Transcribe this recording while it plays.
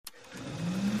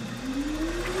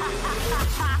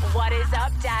What is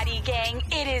up, Daddy Gang?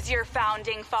 It is your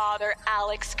founding father,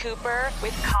 Alex Cooper,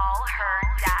 with Call Her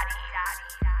Daddy.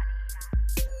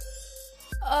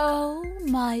 Oh,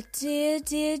 my dear,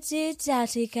 dear, dear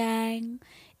Daddy Gang.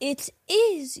 It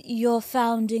is your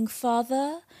founding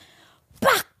father.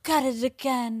 Back at it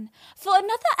again for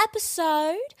another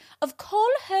episode of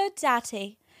Call Her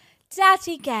Daddy.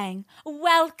 Daddy Gang,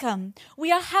 welcome.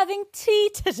 We are having tea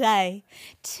today.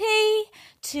 Tea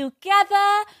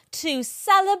together to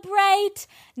celebrate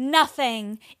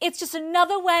nothing. It's just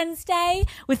another Wednesday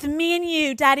with me and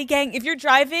you, Daddy Gang. If you're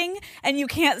driving and you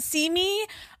can't see me,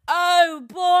 oh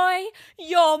boy,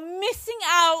 you're missing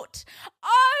out.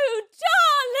 Oh,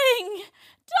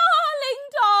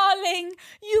 darling,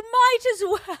 you might as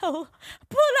well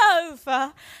pull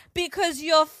over because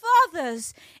your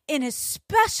father's in a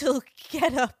special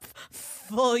get-up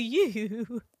for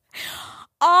you.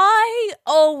 I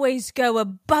always go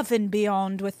above and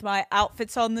beyond with my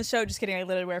outfits on the show. Just kidding, I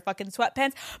literally wear fucking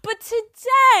sweatpants. But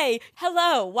today,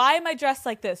 hello, why am I dressed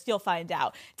like this? You'll find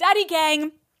out. Daddy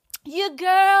Gang, your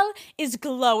girl is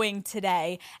glowing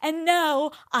today. And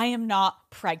no, I am not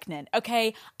pregnant,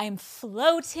 okay? I'm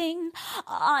floating.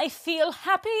 I feel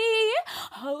happy.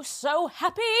 Oh, so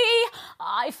happy.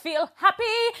 I feel happy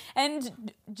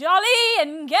and jolly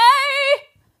and gay.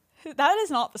 That is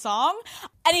not the song.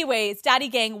 Anyways, Daddy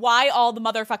Gang, why all the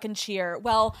motherfucking cheer?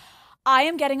 Well, I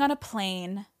am getting on a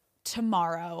plane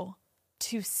tomorrow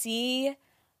to see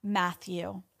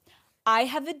Matthew. I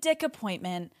have a dick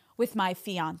appointment with my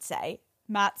fiance.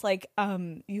 Matt's like,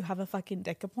 you have a fucking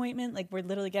dick appointment? Like, we're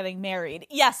literally getting married.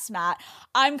 Yes, Matt.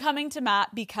 I'm coming to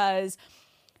Matt because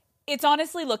it's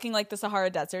honestly looking like the Sahara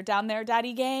Desert down there,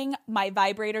 Daddy Gang. My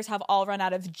vibrators have all run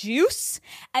out of juice.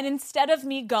 And instead of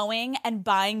me going and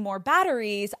buying more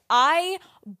batteries, I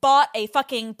bought a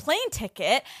fucking plane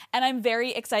ticket. And I'm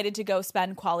very excited to go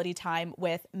spend quality time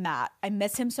with Matt. I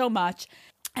miss him so much.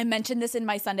 I mentioned this in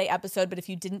my Sunday episode, but if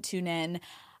you didn't tune in,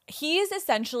 he's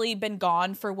essentially been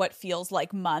gone for what feels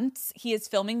like months. He is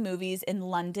filming movies in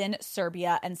London,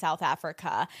 Serbia, and South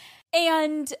Africa.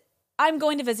 And I'm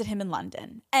going to visit him in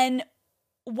London. And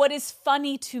what is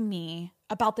funny to me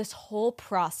about this whole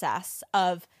process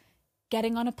of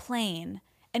getting on a plane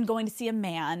and going to see a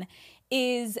man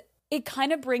is it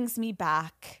kind of brings me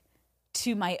back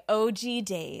to my OG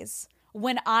days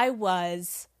when I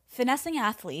was finessing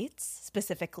athletes,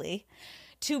 specifically,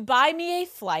 to buy me a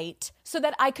flight so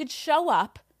that I could show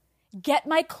up, get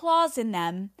my claws in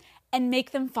them, and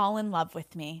make them fall in love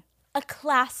with me. A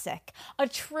classic, a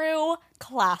true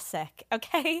classic,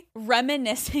 okay?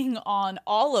 Reminiscing on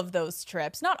all of those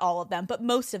trips, not all of them, but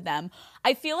most of them,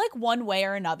 I feel like one way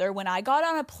or another, when I got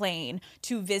on a plane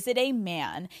to visit a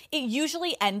man, it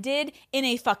usually ended in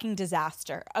a fucking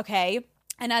disaster, okay?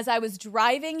 And as I was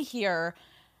driving here,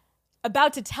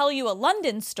 about to tell you a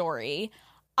London story,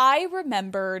 I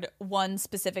remembered one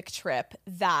specific trip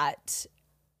that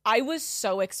I was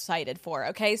so excited for,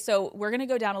 okay? So we're going to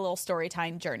go down a little story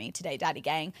time journey today, Daddy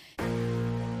Gang.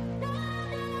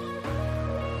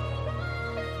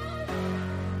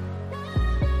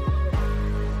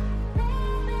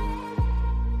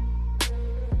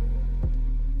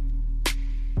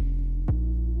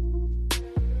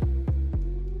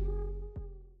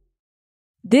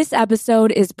 This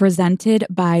episode is presented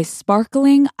by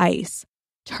Sparkling Ice.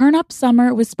 Turn up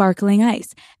summer with Sparkling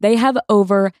Ice. They have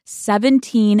over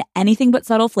 17 anything but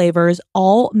subtle flavors,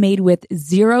 all made with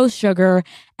zero sugar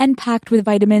and packed with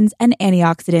vitamins and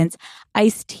antioxidants.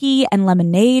 Iced tea and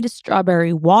lemonade,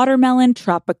 strawberry watermelon,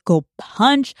 tropical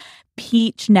punch,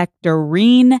 peach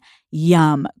nectarine.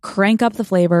 Yum. Crank up the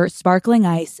flavor. Sparkling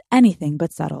Ice, anything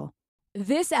but subtle.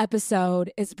 This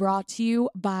episode is brought to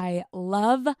you by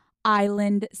Love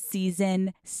Island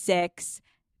Season 6.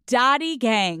 Daddy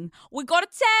Gang, we got a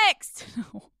text.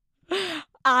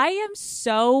 I am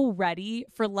so ready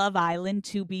for Love Island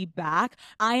to be back.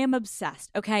 I am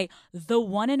obsessed. Okay, the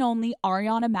one and only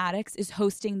Ariana Madix is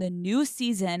hosting the new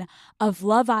season of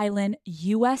Love Island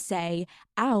USA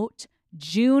out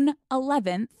June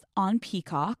 11th on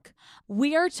Peacock.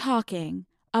 We are talking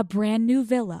a brand new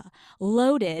villa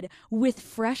loaded with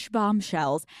fresh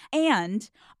bombshells, and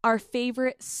our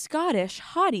favorite Scottish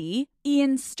hottie,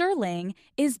 Ian Sterling,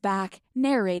 is back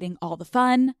narrating all the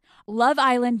fun. Love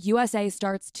Island USA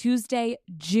starts Tuesday,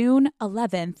 June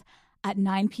 11th at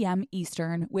 9 p.m.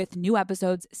 Eastern, with new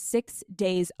episodes 6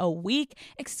 days a week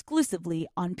exclusively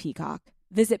on Peacock.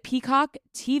 Visit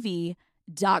peacocktv.com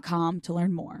to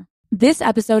learn more. This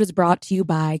episode is brought to you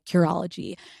by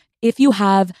Curology. If you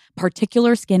have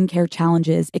particular skincare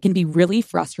challenges, it can be really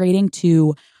frustrating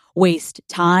to waste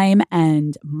time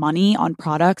and money on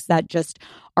products that just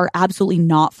are absolutely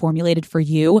not formulated for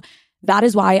you. That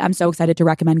is why I'm so excited to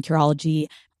recommend Curology.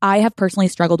 I have personally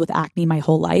struggled with acne my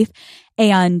whole life,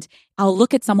 and I'll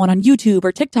look at someone on YouTube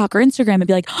or TikTok or Instagram and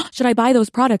be like, oh, should I buy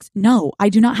those products? No, I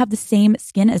do not have the same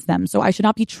skin as them, so I should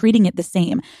not be treating it the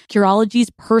same. Curology's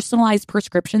personalized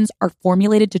prescriptions are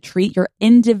formulated to treat your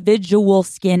individual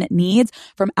skin needs,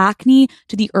 from acne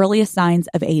to the earliest signs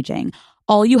of aging.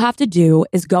 All you have to do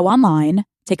is go online,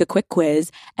 take a quick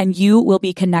quiz, and you will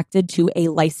be connected to a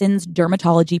licensed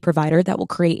dermatology provider that will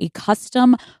create a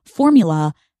custom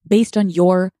formula based on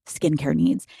your skincare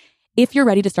needs. If you're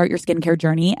ready to start your skincare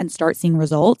journey and start seeing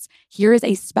results, here is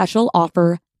a special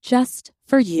offer just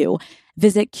for you.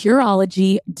 Visit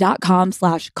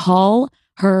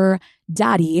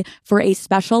Curology.com/callherdaddy for a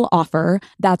special offer.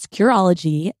 That's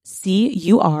Curology,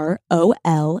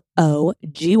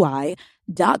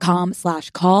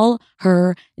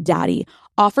 Curology.com/callherdaddy.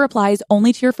 Offer applies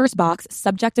only to your first box,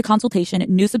 subject to consultation,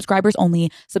 new subscribers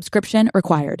only, subscription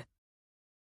required.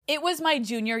 It was my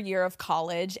junior year of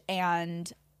college,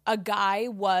 and a guy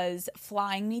was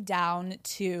flying me down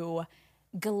to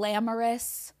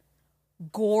glamorous,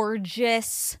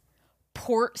 gorgeous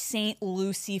Port St.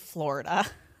 Lucie, Florida.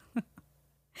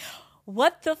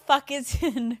 What the fuck is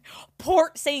in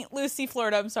Port St. Lucie,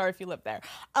 Florida? I'm sorry if you live there.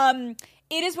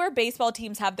 It is where baseball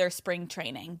teams have their spring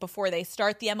training. Before they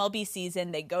start the MLB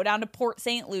season, they go down to Port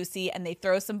St. Lucie and they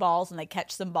throw some balls and they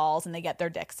catch some balls and they get their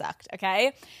dick sucked,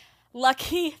 okay?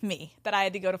 Lucky me that I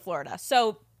had to go to Florida.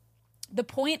 So the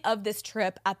point of this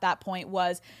trip at that point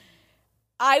was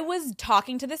I was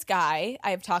talking to this guy. I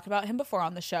have talked about him before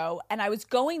on the show, and I was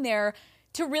going there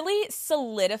to really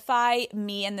solidify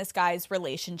me and this guy's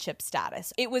relationship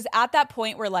status. It was at that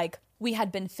point where, like, we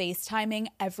had been FaceTiming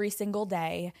every single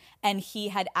day, and he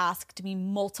had asked me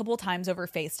multiple times over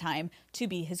FaceTime to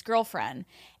be his girlfriend.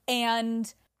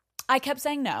 And I kept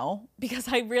saying no because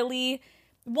I really,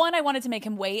 one, I wanted to make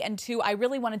him wait, and two, I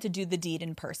really wanted to do the deed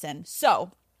in person.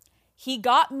 So he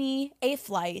got me a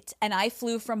flight, and I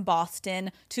flew from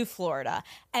Boston to Florida.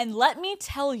 And let me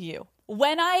tell you,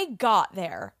 when I got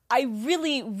there, I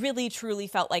really, really, truly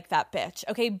felt like that bitch.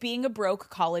 Okay, being a broke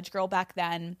college girl back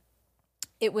then,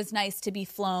 it was nice to be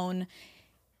flown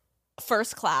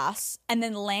first class and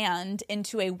then land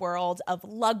into a world of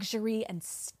luxury and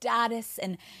status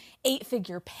and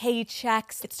 8-figure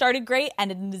paychecks. It started great,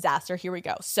 ended in disaster. Here we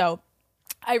go. So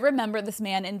I remember this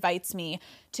man invites me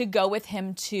to go with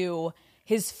him to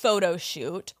his photo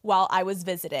shoot while I was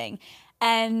visiting.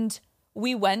 And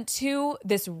we went to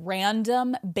this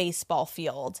random baseball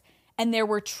field, and there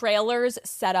were trailers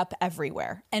set up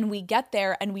everywhere. And we get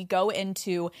there and we go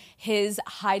into his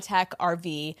high-tech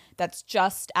RV that's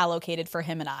just allocated for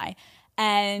him and I.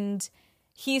 And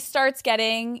he starts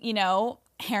getting, you know,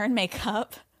 hair and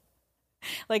makeup.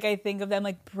 Like, I think of them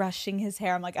like brushing his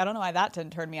hair. I'm like, I don't know why that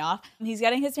didn't turn me off. And he's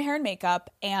getting his hair and makeup,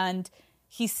 and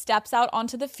he steps out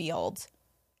onto the field,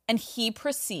 and he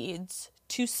proceeds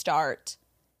to start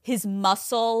his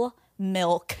muscle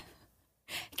milk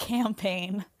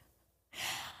campaign.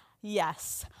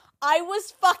 Yes, I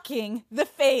was fucking the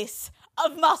face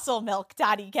of Muscle Milk,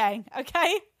 Daddy Gang,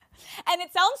 okay? And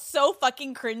it sounds so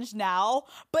fucking cringe now,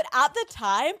 but at the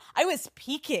time, I was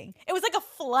peaking. It was like a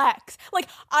flex. Like,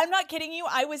 I'm not kidding you.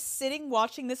 I was sitting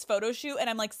watching this photo shoot, and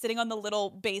I'm like sitting on the little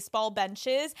baseball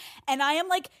benches, and I am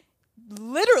like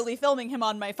literally filming him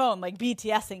on my phone, like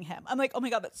BTSing him. I'm like, oh my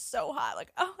God, that's so hot.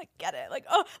 Like, oh, I get it. Like,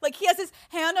 oh, like he has his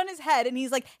hand on his head, and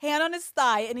he's like hand on his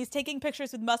thigh, and he's taking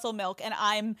pictures with Muscle Milk, and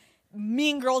I'm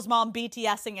Mean Girl's mom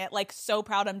BTSing it, like so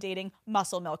proud I'm dating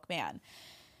Muscle Milk Man.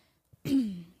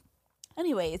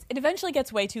 Anyways, it eventually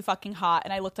gets way too fucking hot,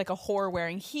 and I looked like a whore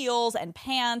wearing heels and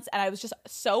pants, and I was just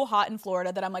so hot in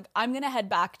Florida that I'm like, I'm going to head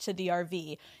back to the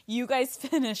RV. You guys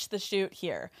finish the shoot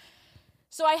here.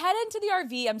 So I head into the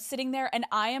RV, I'm sitting there, and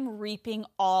I am reaping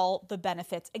all the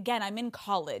benefits. Again, I'm in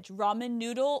college. Ramen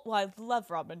noodle, well, I love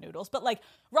ramen noodles, but like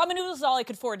ramen noodles is all I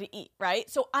could afford to eat, right?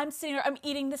 So I'm sitting there, I'm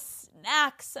eating the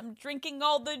snacks, I'm drinking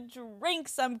all the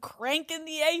drinks, I'm cranking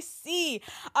the AC,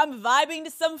 I'm vibing to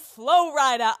some Flow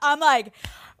Rider. I'm like,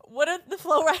 what are the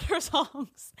Flow Rider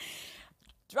songs?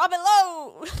 Drop it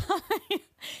low.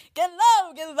 Get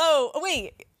low, get low. Oh,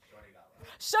 wait.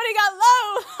 Shorty got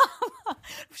low.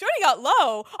 Shorty got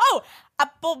low. Oh,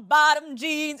 apple bottom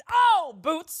jeans. Oh,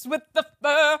 boots with the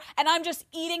fur. And I'm just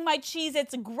eating my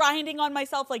Cheez-Its, grinding on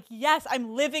myself like, yes,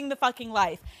 I'm living the fucking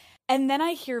life. And then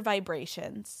I hear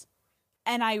vibrations.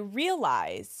 And I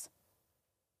realize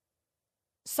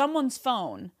someone's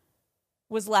phone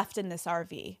was left in this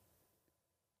RV.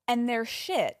 And their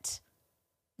shit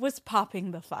was popping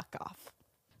the fuck off.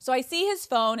 So I see his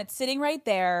phone. It's sitting right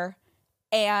there.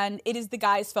 And it is the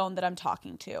guy's phone that I'm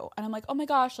talking to. And I'm like, oh my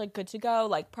gosh, like good to go.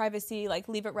 Like privacy, like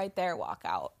leave it right there, walk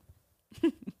out.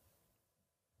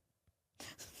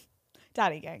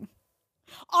 Daddy gang.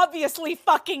 Obviously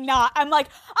fucking not. I'm like,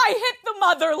 I hit the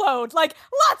mother load. Like,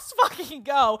 let's fucking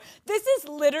go. This is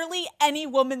literally any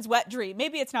woman's wet dream.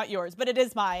 Maybe it's not yours, but it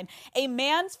is mine. A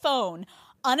man's phone,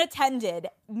 unattended,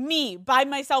 me by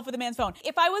myself with a man's phone.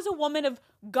 If I was a woman of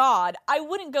God, I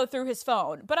wouldn't go through his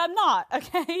phone, but I'm not,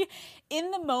 okay?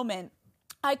 In the moment,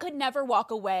 I could never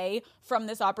walk away from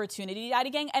this opportunity,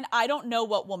 Daddy Gang, and I don't know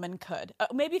what woman could.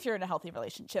 Maybe if you're in a healthy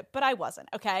relationship, but I wasn't,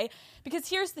 okay? Because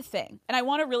here's the thing, and I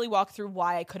want to really walk through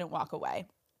why I couldn't walk away.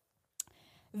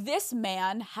 This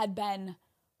man had been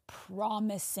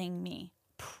promising me,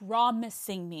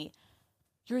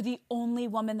 you're the only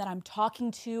woman that I'm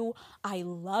talking to. I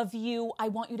love you. I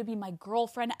want you to be my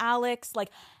girlfriend, Alex. Like,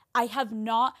 I have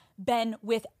not been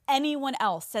with anyone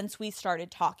else since we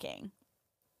started talking.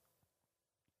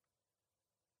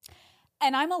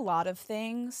 And I'm a lot of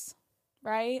things,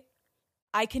 right?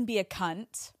 I can be a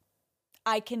cunt.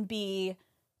 I can be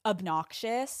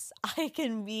obnoxious. I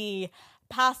can be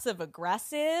passive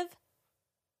aggressive.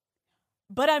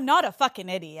 But I'm not a fucking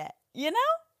idiot, you know?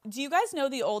 Do you guys know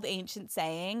the old ancient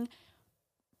saying,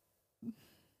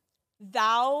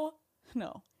 thou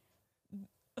who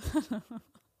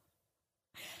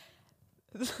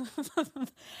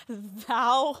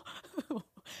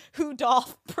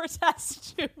doth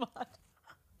protest too much.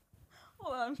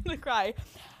 Hold on, I'm gonna cry.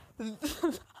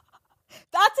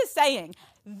 That's a saying.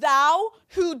 Thou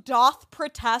who doth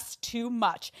protest too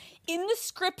much. In the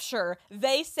scripture,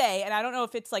 they say, and I don't know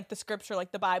if it's like the scripture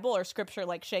like the Bible or scripture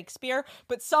like Shakespeare,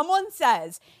 but someone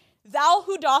says, thou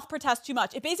who doth protest too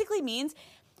much. It basically means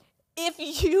if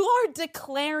you are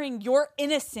declaring your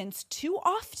innocence too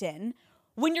often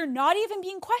when you're not even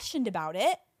being questioned about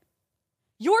it,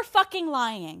 you're fucking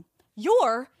lying.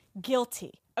 You're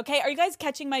guilty. Okay, are you guys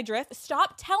catching my drift?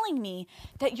 Stop telling me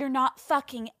that you're not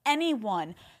fucking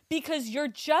anyone because you're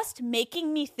just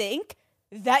making me think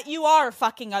that you are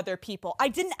fucking other people. I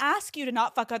didn't ask you to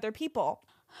not fuck other people.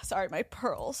 Sorry, my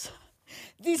pearls.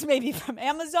 These may be from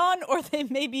Amazon or they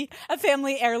may be a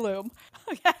family heirloom.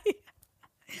 Okay?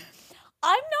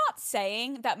 I'm not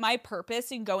saying that my purpose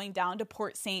in going down to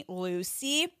Port St.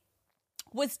 Lucie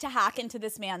was to hack into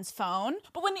this man's phone,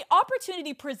 but when the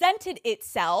opportunity presented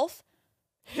itself,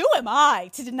 who am I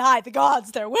to deny the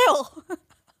gods their will?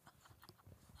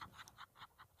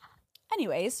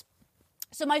 Anyways,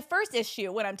 so my first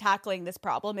issue when I'm tackling this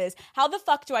problem is, how the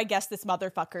fuck do I guess this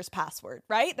motherfucker's password,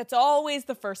 right? That's always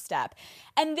the first step.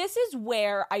 And this is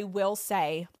where I will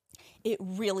say it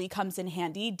really comes in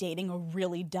handy dating a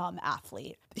really dumb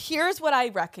athlete. Here's what I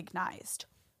recognized.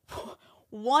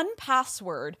 One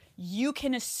password you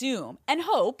can assume and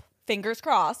hope, fingers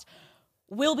crossed,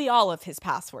 will be all of his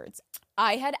passwords.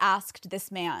 I had asked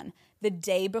this man the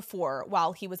day before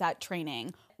while he was at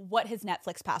training what his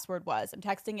Netflix password was. I'm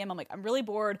texting him. I'm like, I'm really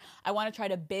bored. I want to try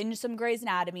to binge some Grey's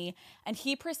Anatomy. And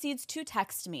he proceeds to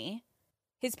text me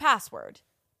his password.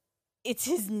 It's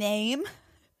his name,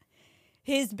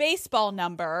 his baseball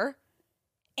number,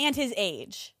 and his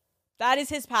age. That is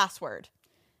his password.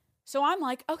 So I'm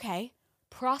like, okay,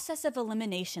 process of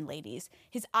elimination, ladies.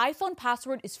 His iPhone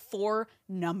password is 4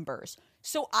 numbers.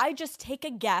 So I just take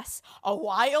a guess, a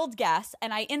wild guess,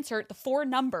 and I insert the 4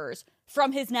 numbers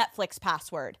from his Netflix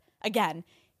password. Again,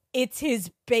 it's his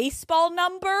baseball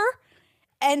number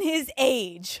and his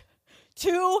age.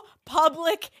 2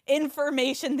 public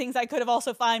information things I could have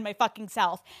also found my fucking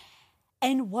self.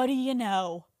 And what do you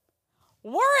know?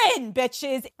 We're in,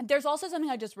 bitches. There's also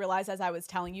something I just realized as I was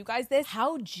telling you guys this.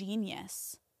 How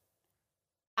genius.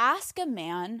 Ask a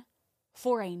man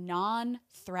for a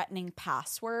non-threatening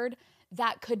password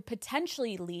that could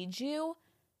potentially lead you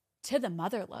to the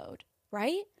mother load,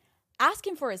 right? Ask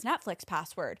him for his Netflix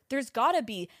password. There's gotta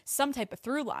be some type of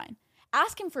through line.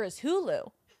 Ask him for his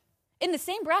Hulu. In the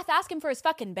same breath, ask him for his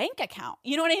fucking bank account.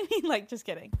 You know what I mean? Like, just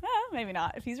kidding. Maybe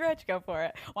not. If he's rich, go for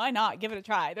it. Why not? Give it a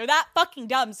try. They're that fucking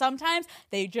dumb. Sometimes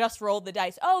they just rolled the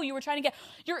dice. Oh, you were trying to get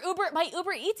my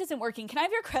Uber Eats isn't working. Can I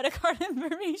have your credit card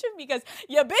information? Because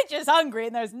your bitch is hungry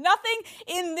and there's nothing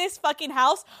in this fucking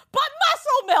house but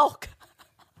muscle milk.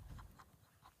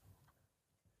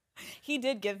 He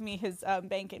did give me his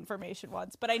bank information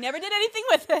once, but I never did anything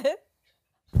with it.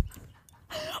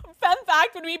 Fun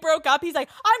fact, when we broke up, he's like,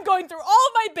 I'm going through all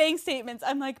my bank statements.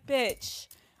 I'm like, bitch,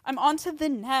 I'm on to the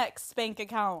next bank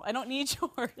account. I don't need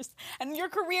yours. And your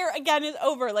career, again, is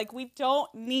over. Like, we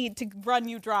don't need to run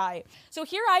you dry. So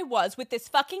here I was with this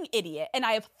fucking idiot, and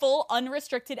I have full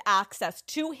unrestricted access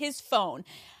to his phone.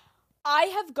 I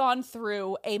have gone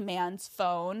through a man's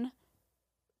phone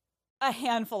a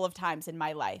handful of times in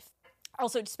my life.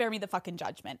 Also, spare me the fucking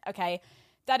judgment, okay?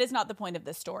 That is not the point of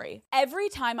this story. Every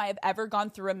time I have ever gone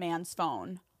through a man's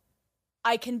phone,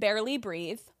 I can barely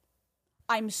breathe.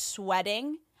 I'm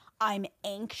sweating. I'm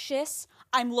anxious.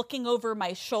 I'm looking over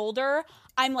my shoulder.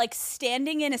 I'm like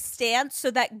standing in a stance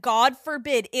so that, God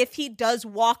forbid, if he does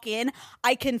walk in,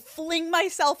 I can fling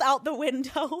myself out the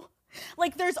window.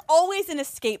 Like, there's always an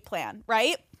escape plan,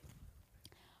 right?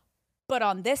 But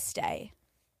on this day,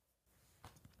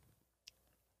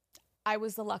 I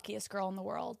was the luckiest girl in the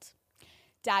world.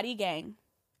 Daddy gang,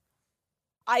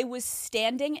 I was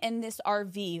standing in this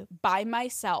RV by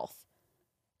myself,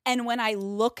 and when I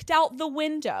looked out the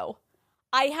window,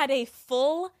 I had a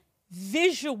full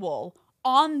visual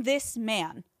on this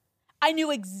man. I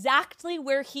knew exactly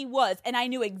where he was, and I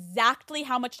knew exactly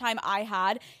how much time I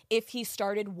had if he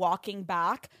started walking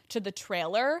back to the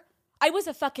trailer. I was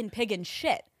a fucking pig in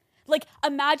shit. Like,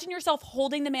 imagine yourself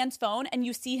holding the man's phone and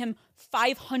you see him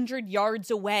 500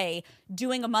 yards away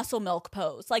doing a muscle milk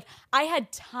pose. Like, I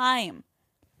had time.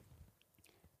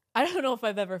 I don't know if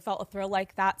I've ever felt a thrill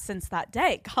like that since that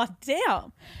day. God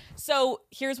damn. So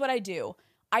here's what I do.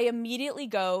 I immediately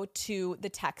go to the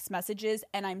text messages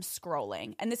and I'm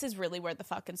scrolling. And this is really where the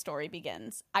fucking story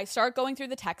begins. I start going through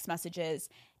the text messages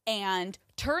and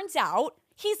turns out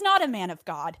he's not a man of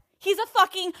God. He's a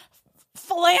fucking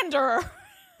philanderer.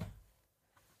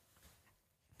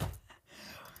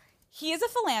 He is a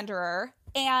philanderer,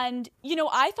 and, you know,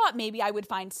 I thought maybe I would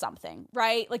find something,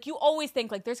 right? Like, you always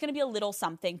think, like, there's going to be a little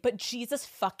something, but Jesus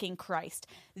fucking Christ.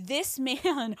 This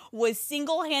man was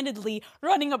single-handedly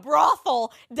running a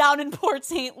brothel down in Port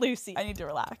St. Lucie. I need to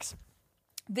relax.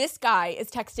 This guy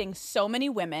is texting so many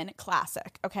women,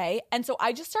 classic, okay? And so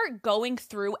I just start going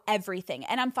through everything,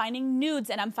 and I'm finding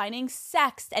nudes, and I'm finding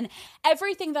sex, and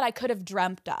everything that I could have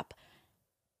dreamt up.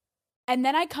 And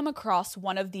then I come across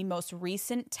one of the most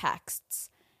recent texts,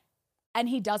 and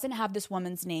he doesn't have this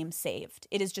woman's name saved.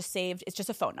 It is just saved. It's just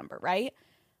a phone number, right?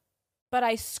 But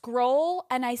I scroll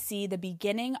and I see the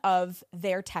beginning of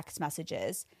their text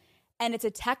messages, and it's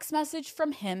a text message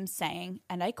from him saying,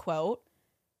 and I quote,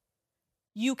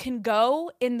 "You can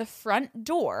go in the front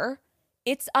door.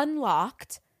 It's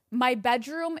unlocked. My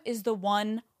bedroom is the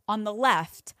one on the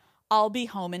left. I'll be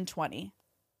home in 20.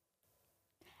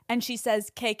 And she says,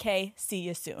 KK, see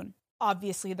you soon.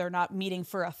 Obviously, they're not meeting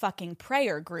for a fucking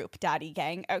prayer group, daddy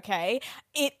gang, okay?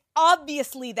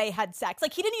 Obviously, they had sex.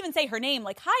 Like, he didn't even say her name.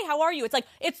 Like, hi, how are you? It's like,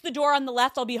 it's the door on the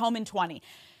left. I'll be home in 20.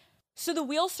 So the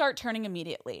wheels start turning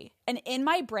immediately. And in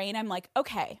my brain, I'm like,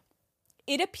 okay,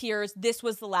 it appears this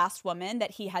was the last woman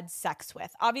that he had sex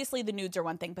with. Obviously, the nudes are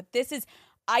one thing, but this is,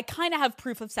 I kind of have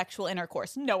proof of sexual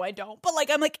intercourse. No, I don't. But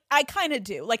I kind of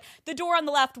do. Like, the door on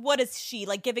the left, what is she?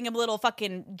 Like, giving him a little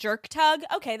fucking jerk tug?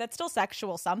 Okay, that's still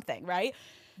sexual something, right?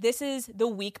 This is the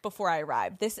week before I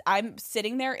arrived. I'm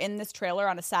sitting there in this trailer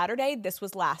on a Saturday. This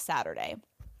was last Saturday,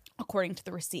 according to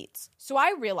the receipts. So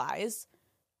I realize,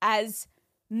 as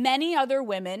many other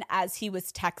women as he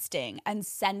was texting and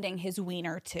sending his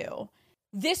wiener to,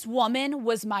 this woman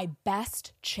was my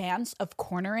best chance of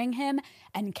cornering him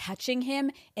and catching him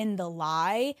in the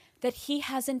lie that he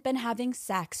hasn't been having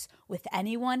sex with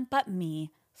anyone but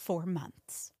me for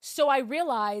months. So I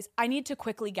realize I need to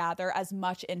quickly gather as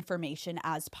much information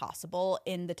as possible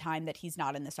in the time that he's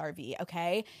not in this RV,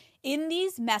 okay? In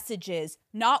these messages,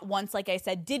 not once, like I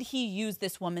said, did he use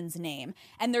this woman's name.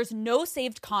 And there's no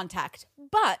saved contact,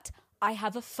 but I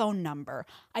have a phone number.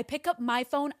 I pick up my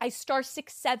phone, I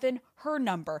 *67 her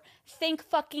number. Thank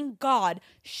fucking God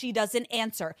she doesn't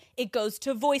answer. It goes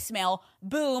to voicemail.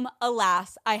 Boom,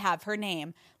 alas, I have her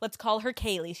name. Let's call her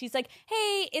Kaylee. She's like,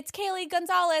 hey, it's Kaylee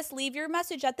Gonzalez. Leave your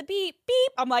message at the beep.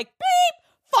 Beep. I'm like, beep.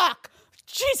 Fuck.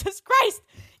 Jesus Christ.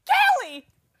 Kaylee.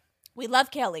 We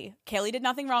love Kelly. Kelly did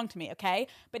nothing wrong to me, okay?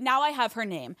 But now I have her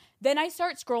name. Then I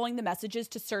start scrolling the messages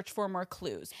to search for more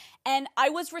clues. And I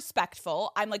was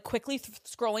respectful. I'm like quickly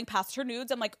scrolling past her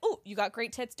nudes. I'm like, oh, you got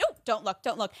great tits. Don't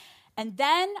look. And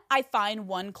then I find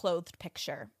one clothed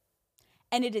picture.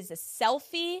 And it is a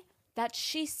selfie that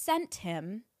she sent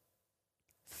him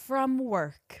from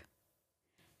work.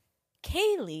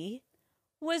 Kaylee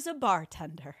was a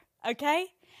bartender, okay?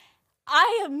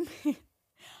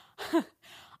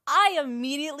 I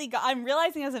immediately got, I'm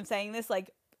realizing as I'm saying this,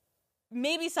 like,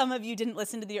 maybe some of you didn't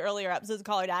listen to the earlier episodes of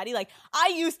Call Her Daddy. Like,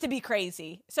 I used to be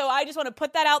crazy. So I just want to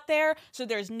put that out there so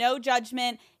there's no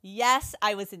judgment. Yes,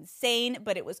 I was insane,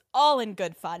 but it was all in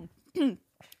good fun.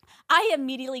 I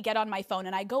immediately get on my phone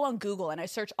and I go on Google and I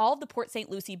search all of the Port St.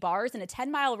 Lucie bars in a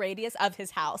 10-mile radius of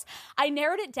his house. I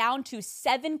narrowed it down to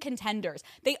 7 contenders.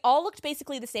 They all looked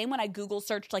basically the same when I Google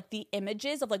searched like the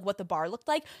images of like what the bar looked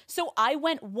like. So I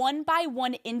went one by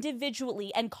one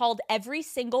individually and called every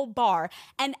single bar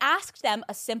and asked them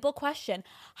a simple question.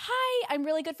 Hi, I'm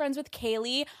really good friends with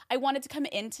Kaylee. I wanted to come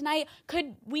in tonight.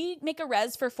 Could we make a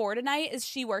res for 4 tonight? Is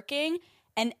she working?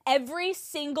 And every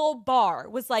single bar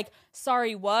was like,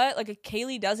 sorry, what? Like,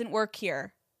 Kaylee doesn't work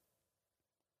here.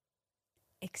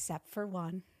 Except for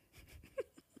one.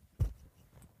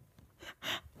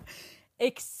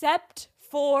 Except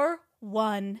for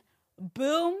one.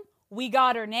 Boom. We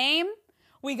got her name.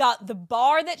 We got the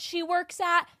bar that she works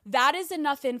at. That is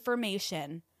enough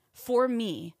information for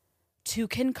me to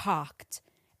concoct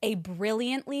a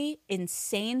brilliantly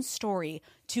insane story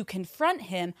to confront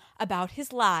him about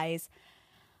his lies.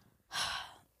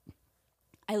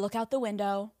 I look out the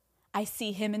window. I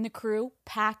see him and the crew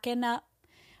packing up,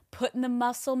 putting the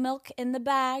muscle milk in the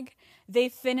bag. They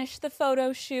finish the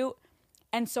photo shoot.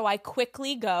 And so I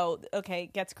quickly go, okay,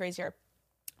 it gets crazier.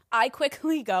 I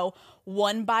quickly go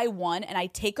one by one and I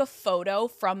take a photo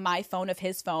from my phone of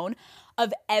his phone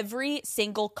of every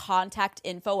single contact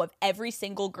info of every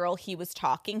single girl he was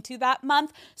talking to that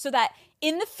month, so that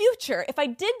in the future, if I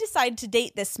did decide to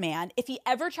date this man, if he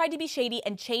ever tried to be shady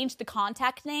and change the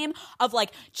contact name of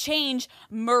like change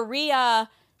Maria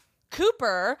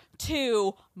Cooper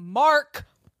to Mark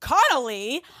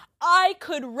Connolly, I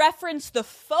could reference the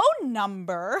phone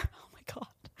number. Oh my God.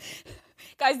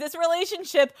 Guys, this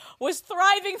relationship was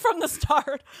thriving from the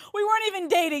start. We weren't even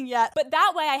dating yet. But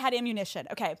that way I had ammunition.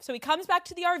 Okay, so he comes back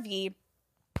to the RV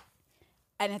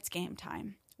and it's game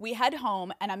time. We head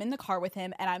home and I'm in the car with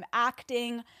him and I'm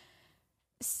acting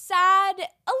sad,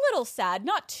 a little sad,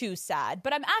 not too sad,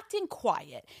 but I'm acting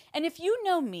quiet. And if you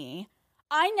know me,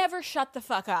 I never shut the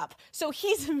fuck up. So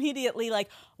he's immediately like,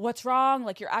 what's wrong?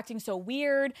 Like, you're acting so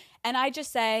weird. And I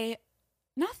just say,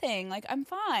 nothing. Like, I'm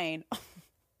fine.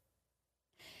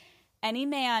 Any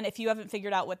man, if you haven't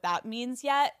figured out what that means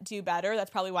yet, do better. That's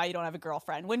probably why you don't have a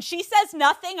girlfriend. When she says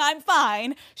nothing, I'm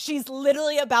fine, she's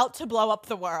literally about to blow up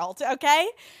the world, okay?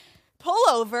 Pull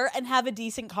over and have a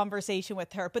decent conversation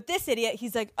with her. But this idiot,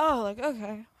 he's like, oh, like,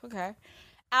 okay.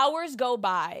 Hours go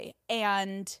by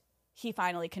and he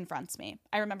finally confronts me.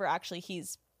 I remember actually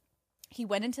he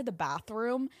went into the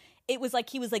bathroom. It was like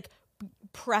he was like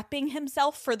prepping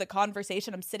himself for the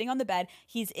conversation. I'm sitting on the bed.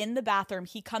 He's in the bathroom.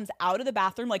 He comes out of the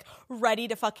bathroom like ready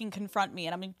to fucking confront me.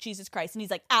 And I'm like, Jesus Christ. And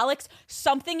he's like, Alex,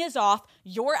 something is off.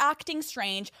 You're acting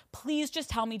strange. Please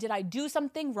just tell me, did I do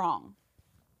something wrong?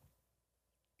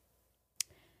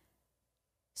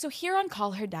 So here on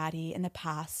Call Her Daddy in the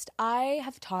past, I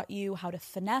have taught you how to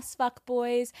finesse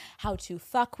fuckboys, how to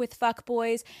fuck with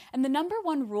fuckboys. And the number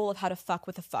one rule of how to fuck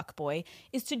with a fuckboy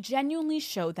is to genuinely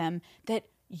show them that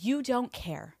you don't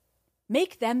care.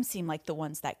 Make them seem like the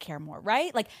ones that care more,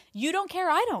 right? Like, you don't care,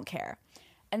 I don't care.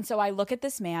 And so I look at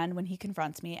this man when he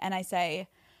confronts me and I say,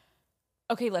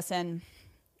 okay, listen,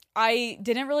 I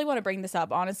didn't really want to bring this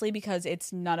up, honestly, because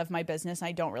it's none of my business.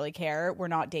 I don't really care. We're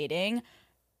not dating.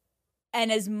 And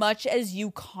as much as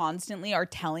you constantly are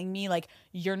telling me, like,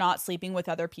 you're not sleeping with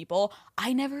other people,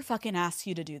 I never fucking asked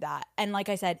you to do that. And like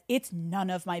I said, it's none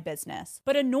of my business.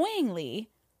 But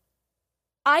annoyingly,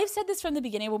 I've said this from the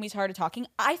beginning when we started talking,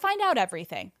 I find out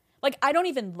everything. Like, I don't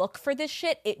even look for this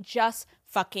shit. It just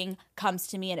fucking comes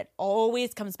to me and it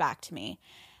always comes back to me.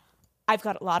 I've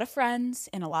got a lot of friends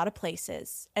in a lot of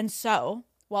places. And so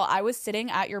while I was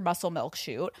sitting at your muscle milk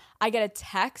shoot, I get a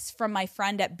text from my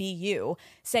friend at BU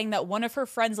saying that one of her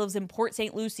friends lives in Port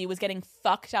St. Lucie, was getting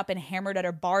fucked up and hammered at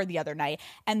a bar the other night.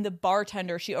 And the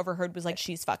bartender she overheard was like,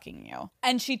 she's fucking you.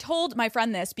 And she told my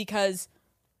friend this because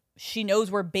she knows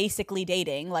we're basically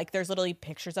dating. Like, there's literally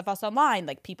pictures of us online.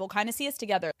 Like, people kind of see us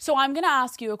together. So I'm going to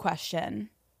ask you a question.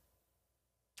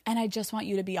 And I just want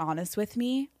you to be honest with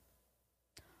me.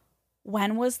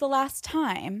 When was the last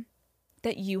time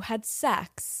that you had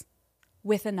sex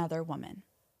with another woman?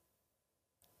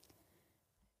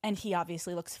 And he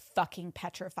obviously looks fucking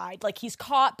petrified. Like, he's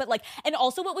caught, but like, and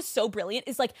also what was so brilliant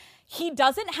is like, he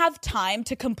doesn't have time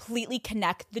to completely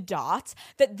connect the dots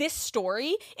that this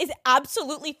story is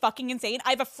absolutely fucking insane. I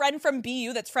have a friend from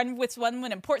BU that's friend with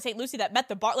someone in Port St. Lucie that met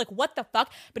the bar. Like, what the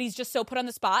fuck? But he's just so put on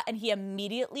the spot and he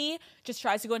immediately just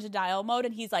tries to go into denial mode.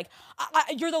 And he's like,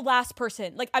 you're the last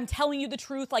person. Like, I'm telling you the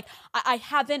truth. Like, I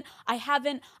haven't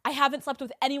slept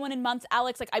with anyone in months,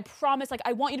 Alex. Like, I promise, like,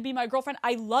 I want you to be my girlfriend.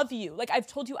 I love you. Like, I've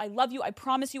told you I love you. I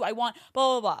promise you I want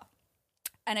blah, blah, blah.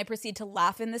 And I proceed to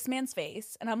laugh in this man's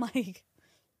face. And I'm like,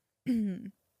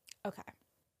 okay.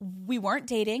 We weren't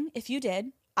dating. If you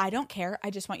did, I don't care. I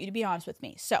just want you to be honest with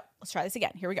me. So let's try this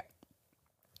again. Here we go.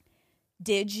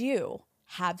 Did you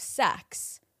have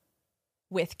sex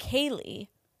with Kaylee,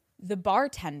 the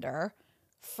bartender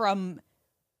from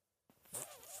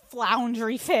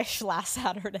Floundry Fish last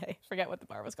Saturday? Forget what the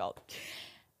bar was called.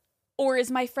 Or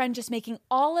is my friend just making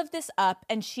all of this up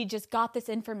and she just got this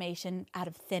information out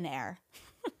of thin air?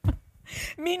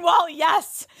 Meanwhile,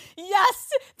 yes,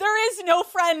 there is no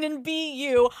friend in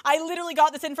BU. I literally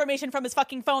got this information from his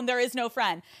fucking phone. There is no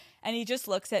friend. And he just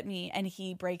looks at me and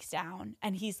he breaks down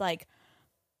and he's like,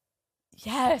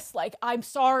 yes, like, I'm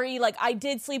sorry. Like, I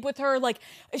did sleep with her. Like,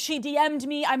 she DM'd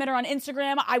me. I met her on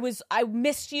Instagram. I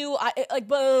missed you. Like,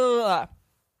 blah.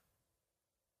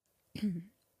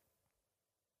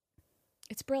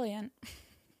 It's brilliant.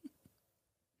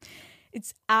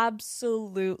 It's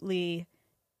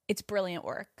brilliant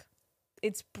work.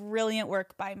 It's brilliant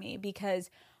work by me because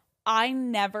I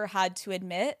never had to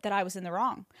admit that I was in the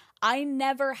wrong. I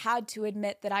never had to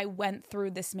admit that I went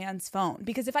through this man's phone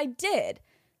because if I did,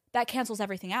 that cancels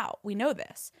everything out. We know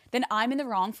this. Then I'm in the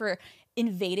wrong for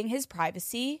invading his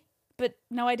privacy. But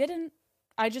no, I didn't.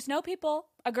 I just know people.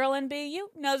 A girl in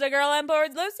BU knows a girl in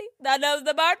Port Lucy that knows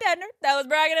the bartender that was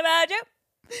bragging about you.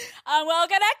 I'm well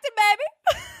connected, baby.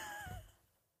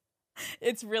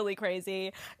 It's really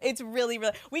crazy. It's really,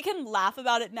 we can laugh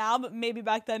about it now, but maybe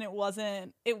back then it was a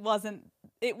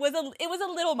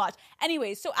little much.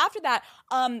 Anyway, so after that,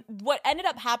 what ended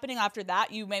up happening after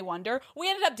that, you may wonder, we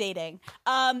ended up dating.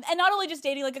 And not only just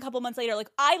dating like a couple months later, like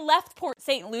I left Port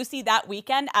St. Lucie that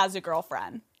weekend as a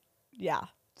girlfriend. Yeah.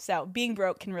 So being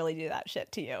broke can really do that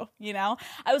shit to you, you know?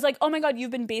 I was like, oh my God, you've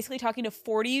been basically talking to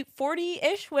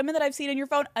 40-ish women that I've seen on your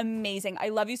phone. Amazing. I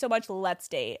love you so much. Let's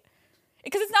date.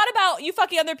 Because it's not about you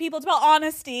fucking other people. It's about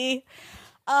honesty.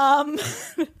 So,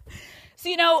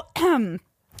 you know,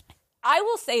 I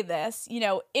will say this, you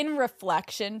know, in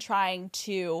reflection, trying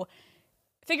to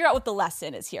figure out what the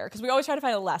lesson is here. Because we always try to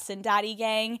find a lesson, Daddy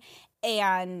Gang.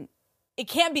 And it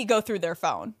can't be go through their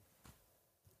phone.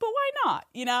 But why not,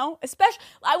 you know? Especially,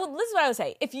 this is what I would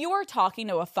say. If you are talking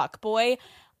to a fuckboy,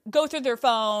 go through their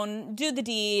phone, do the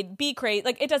deed, be crazy.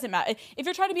 Like, it doesn't matter. If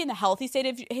you're trying to be in the healthy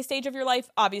stage of your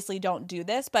life, obviously don't do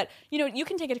this. But, you know, you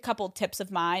can take a couple tips of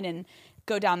mine and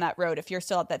go down that road if you're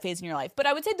still at that phase in your life. But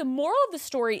I would say the moral of the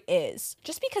story is,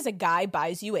 just because a guy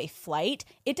buys you a flight,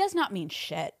 it does not mean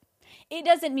shit. It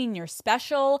doesn't mean you're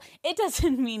special. It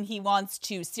doesn't mean he wants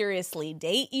to seriously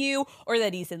date you or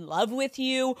that he's in love with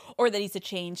you or that he's a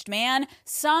changed man.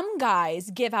 Some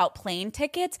guys give out plane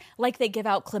tickets like they give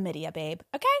out chlamydia, babe.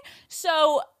 Okay?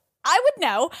 So I would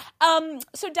know.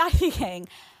 So Daddy Gang,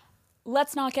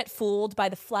 let's not get fooled by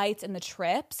the flights and the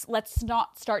trips. Let's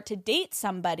not start to date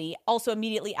somebody also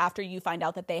immediately after you find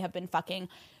out that they have been fucking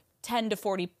 10 to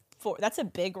 40 that's a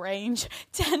big range.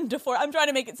 10 to 4. I'm trying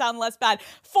to make it sound less bad.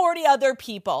 40 other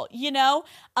people, you know?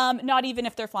 Not even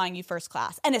if they're flying you first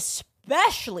class. And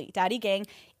especially, Daddy Gang,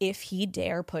 if he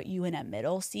dare put you in a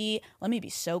middle seat, let me be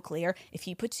so clear. If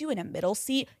he puts you in a middle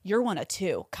seat, you're one of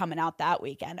two coming out that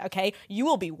weekend, okay? You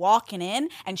will be walking in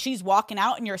and she's walking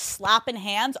out and you're slapping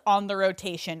hands on the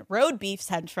rotation. Road beef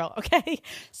central, okay?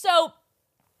 So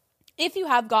if you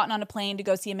have gotten on a plane to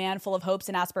go see a man full of hopes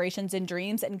and aspirations and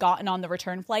dreams and gotten on the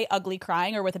return flight ugly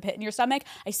crying or with a pit in your stomach,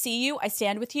 I see you, I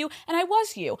stand with you, and I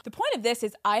was you. The point of this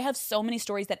is I have so many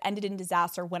stories that ended in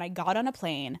disaster when I got on a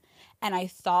plane and I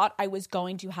thought I was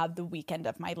going to have the weekend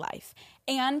of my life.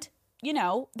 And, you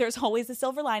know, there's always a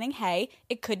silver lining. Hey,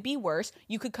 it could be worse.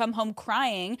 You could come home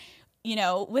crying, you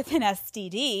know, with an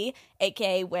STD,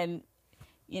 aka when,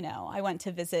 you know, I went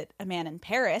to visit a man in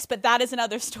Paris, but that is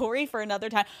another story for another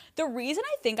time. The reason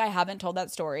I think I haven't told that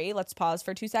story, let's pause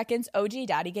for 2 seconds. OG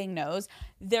Daddy Gang knows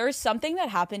there's something that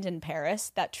happened in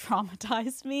Paris that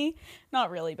traumatized me.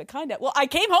 Not really, but kind of. Well, I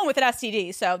came home with an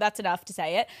STD, so that's enough to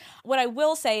say it. What I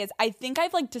will say is I think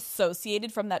I've like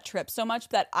dissociated from that trip so much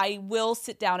that I will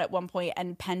sit down at one point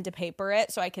and pen to paper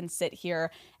it so I can sit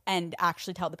here and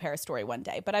actually tell the Paris story one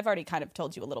day. But I've already kind of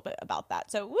told you a little bit about that.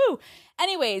 So, woo.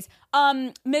 Anyways,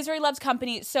 misery loves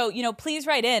company. So, you know, please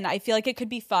write in. I feel like it could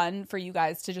be fun for you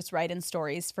guys to just write in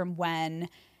stories from when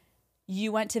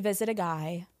you went to visit a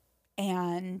guy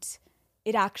and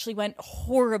it actually went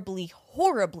horribly,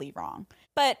 horribly wrong.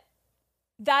 But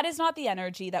that is not the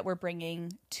energy that we're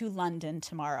bringing to London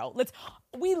tomorrow.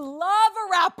 We love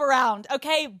a wraparound,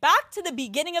 okay? Back to the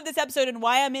beginning of this episode and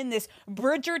why I'm in this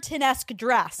Bridgerton-esque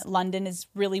dress. London is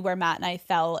really where Matt and I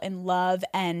fell in love,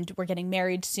 and we're getting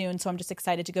married soon, so I'm just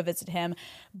excited to go visit him.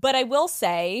 But I will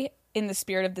say, in the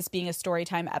spirit of this being a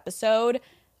storytime episode,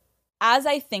 as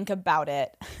I think about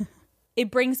it, it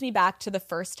brings me back to the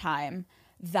first time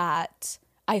that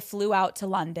I flew out to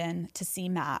London to see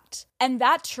Matt. And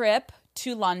that trip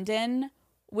to London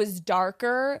was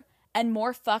darker and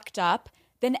more fucked up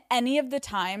than any of the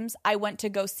times I went to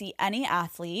go see any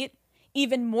athlete,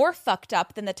 even more fucked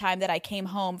up than the time that I came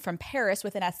home from Paris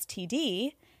with an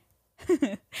STD.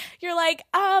 You're like,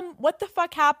 what the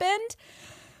fuck happened?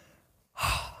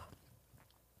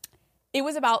 It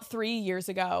was about 3 years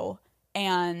ago,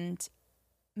 and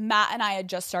Matt and I had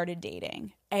just started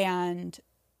dating, and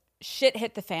shit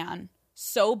hit the fan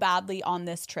so badly on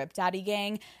this trip, Daddy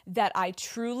Gang, that I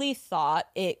truly thought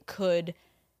it could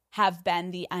have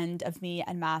been the end of me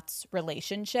and Matt's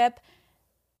relationship.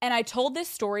 And I told this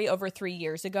story over 3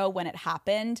 years ago when it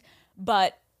happened,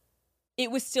 but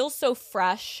it was still so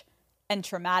fresh and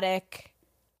traumatic,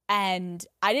 and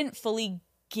I didn't fully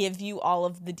give you all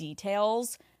of the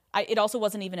details. It also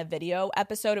wasn't even a video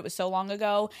episode. It was so long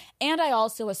ago. And I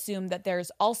also assume that there's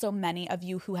also many of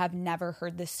you who have never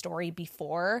heard this story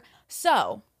before.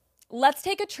 So let's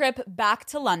take a trip back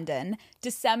to London,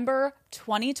 December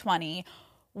 2020,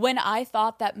 when I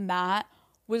thought that Matt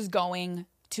was going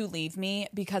to leave me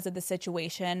because of the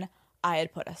situation I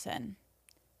had put us in.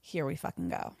 Here we fucking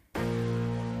go.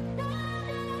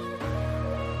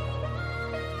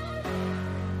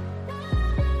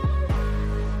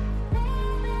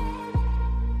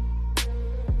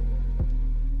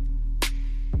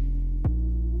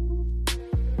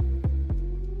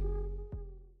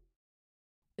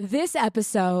 This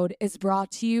episode is brought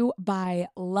to you by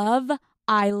Love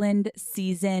Island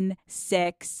Season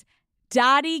 6.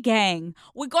 Daddy Gang,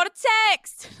 we got a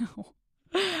text.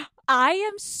 I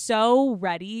am so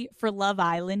ready for Love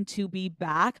Island to be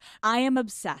back. I am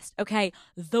obsessed. Okay,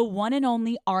 the one and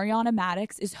only Ariana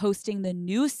Madix is hosting the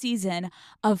new season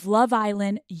of Love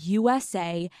Island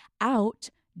USA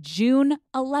out June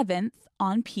 11th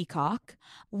on Peacock.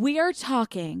 We are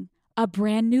talking a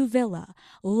brand new villa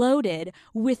loaded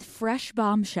with fresh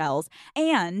bombshells,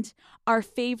 and our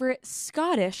favorite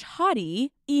Scottish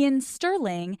hottie, Ian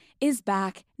Sterling, is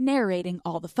back narrating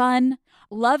all the fun.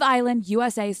 Love Island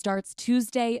USA starts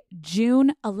Tuesday,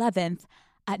 June 11th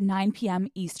at 9 p.m.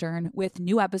 Eastern, with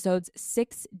new episodes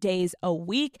 6 days a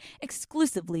week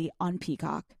exclusively on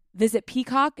Peacock. Visit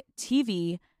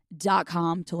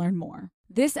peacocktv.com to learn more.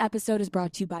 This episode is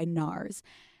brought to you by NARS.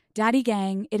 Daddy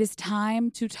Gang, it is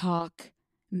time to talk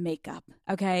makeup,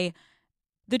 okay?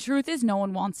 The truth is no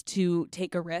one wants to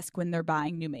take a risk when they're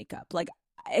buying new makeup, like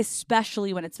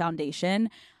especially when it's foundation.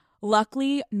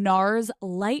 Luckily, NARS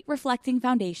Light Reflecting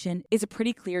Foundation is a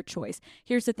pretty clear choice.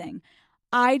 Here's the thing.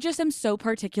 I just am so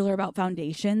particular about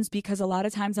foundations because a lot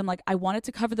of times I'm like, I want it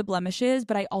to cover the blemishes,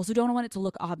 but I also don't want it to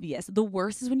look obvious. The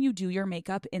worst is when you do your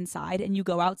makeup inside and you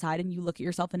go outside and you look at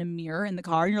yourself in a mirror in the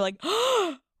car and you're like,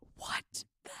 oh, what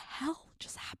the hell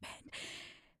just happened?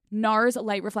 NARS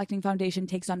Light Reflecting Foundation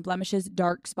takes on blemishes,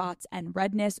 dark spots, and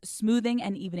redness, smoothing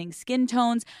and evening skin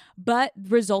tones, but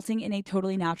resulting in a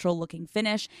totally natural looking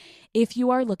finish. If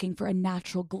you are looking for a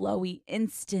natural, glowy,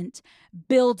 instant,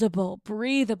 buildable,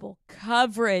 breathable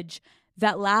coverage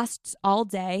that lasts all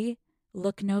day,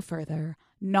 look no further.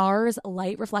 NARS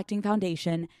Light Reflecting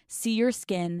Foundation. See your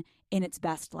skin in its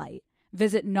best light.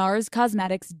 Visit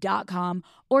narscosmetics.com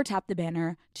or tap the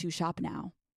banner to shop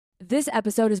now. This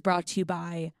episode is brought to you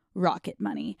by Rocket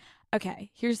Money.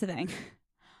 Okay, here's the thing.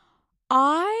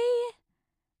 I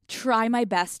try my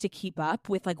best to keep up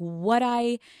with like what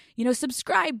I,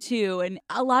 subscribe to. And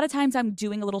a lot of times I'm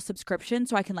doing a little subscription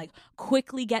so I can like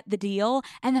quickly get the deal.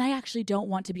 And then I actually don't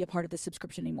want to be a part of the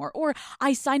subscription anymore. Or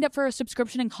I signed up for a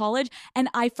subscription in college and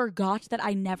I forgot that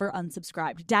I never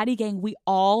unsubscribed. Daddy Gang, we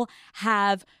all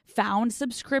have found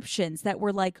subscriptions that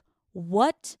were like,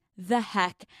 what the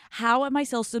heck? How am I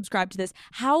still subscribed to this?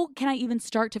 How can I even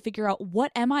start to figure out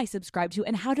what am I subscribed to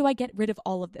and how do I get rid of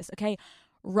all of this? Okay.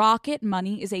 Rocket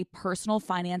Money is a personal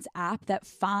finance app that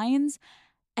finds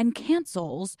and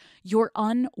cancels your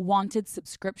unwanted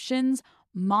subscriptions,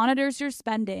 monitors your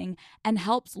spending, and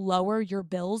helps lower your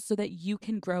bills so that you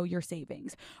can grow your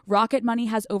savings. Rocket Money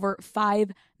has over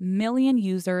 5 million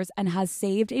users and has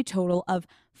saved a total of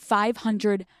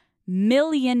 $500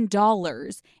 million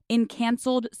in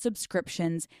canceled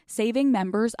subscriptions, saving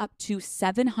members up to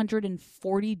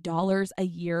 $740 a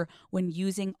year when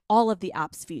using all of the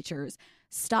app's features.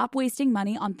 Stop wasting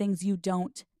money on things you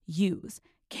don't use.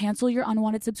 Cancel your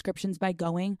unwanted subscriptions by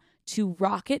going to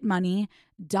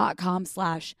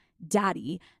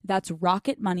rocketmoney.com/daddy. That's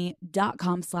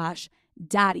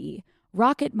rocketmoney.com/daddy.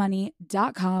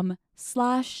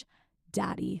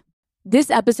 rocketmoney.com/daddy. This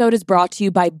episode is brought to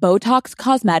you by Botox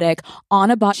Cosmetic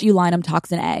Onabotulinum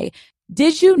Toxin A.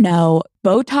 Did you know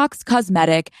Botox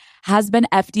Cosmetic has been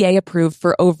FDA approved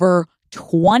for over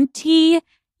 20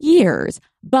 years.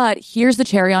 But here's the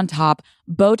cherry on top.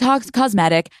 Botox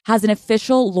Cosmetic has an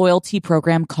official loyalty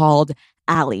program called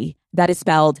Ally. That is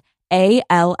spelled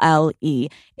ALLE.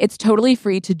 It's totally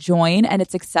free to join, and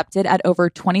it's accepted at over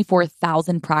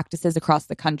 24,000 practices across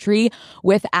the country.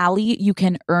 With Ally, you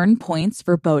can earn points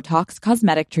for Botox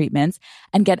cosmetic treatments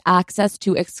and get access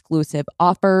to exclusive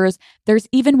offers. There's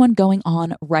even one going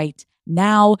on right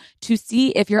now. To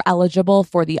see if you're eligible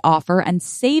for the offer and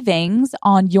savings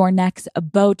on your next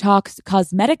Botox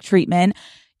cosmetic treatment,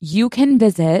 you can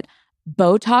visit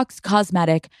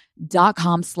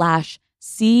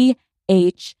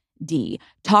BotoxCosmetic.com/CHD.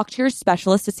 Talk to your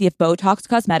specialist to see if Botox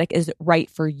Cosmetic is right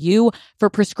for you. For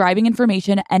prescribing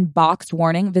information and boxed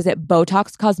warning, visit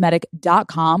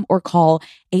BotoxCosmetic.com or call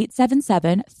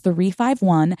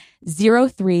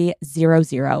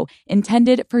 877-351-0300.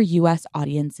 Intended for U.S.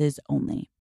 audiences only.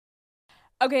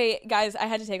 Okay, guys, I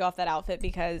had to take off that outfit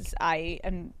because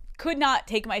could not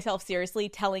take myself seriously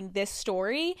telling this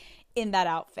story in that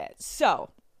outfit.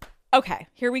 So, okay,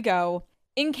 here we go.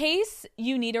 In case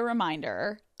you need a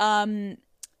reminder, to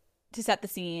set the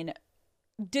scene,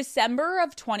 December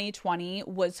of 2020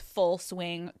 was full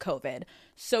swing COVID.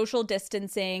 Social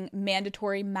distancing,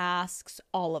 mandatory masks,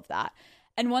 all of that.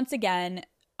 And once again,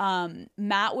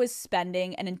 Matt was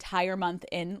spending an entire month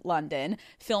in London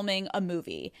filming a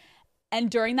movie. And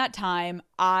during that time,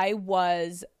 I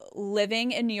was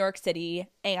living in New York City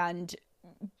and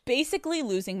basically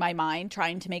losing my mind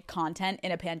trying to make content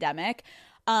in a pandemic.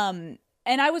 And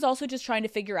I was also just trying to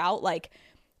figure out, like,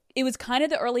 it was kind of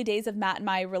the early days of Matt and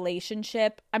my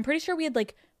relationship. I'm pretty sure we had,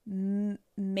 like,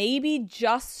 maybe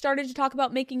just started to talk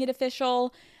about making it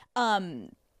official.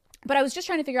 But I was just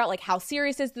trying to figure out, like, how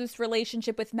serious is this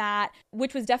relationship with Matt,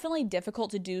 which was definitely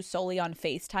difficult to do solely on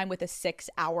FaceTime with a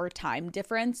 6-hour time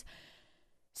difference.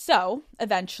 So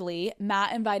eventually,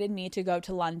 Matt invited me to go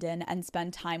to London and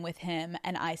spend time with him,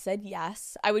 and I said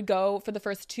yes. I would go for the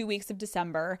first 2 weeks of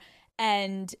December,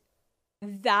 and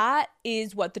that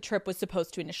is what the trip was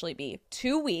supposed to initially be.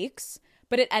 2 weeks,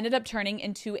 but it ended up turning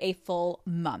into a full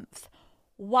month.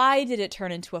 Why did it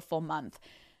turn into a full month?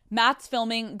 Matt's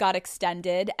filming got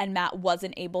extended and Matt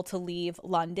wasn't able to leave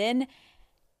London.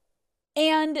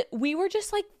 And we were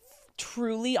just, like,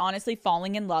 truly, honestly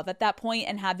falling in love at that point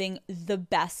and having the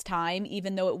best time,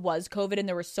 even though it was COVID and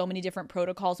there were so many different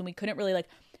protocols and we couldn't really, like,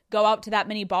 go out to that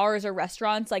many bars or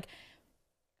restaurants. Like,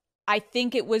 I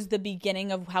think it was the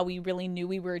beginning of how we really knew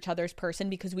we were each other's person,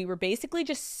 because we were basically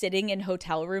just sitting in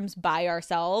hotel rooms by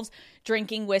ourselves,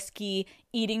 drinking whiskey,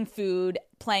 eating food,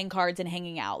 playing cards, and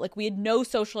hanging out. Like, we had no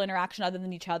social interaction other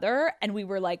than each other. And we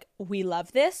were like, we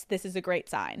love this. This is a great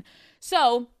sign.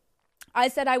 So I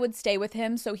said I would stay with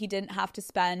him so he didn't have to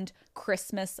spend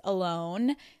Christmas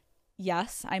alone.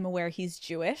 Yes, I'm aware he's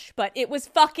Jewish, but it was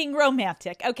fucking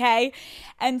romantic, okay?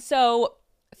 And so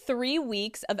 3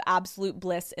 weeks of absolute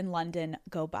bliss in London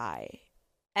go by.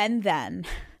 And then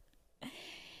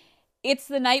it's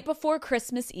the night before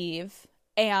Christmas Eve,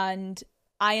 and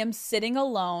I am sitting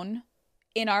alone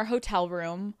in our hotel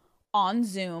room on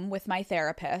Zoom with my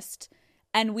therapist,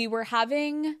 and we were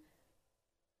having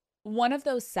one of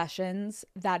those sessions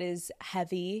that is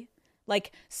heavy.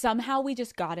 Like, somehow we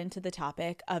just got into the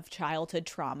topic of childhood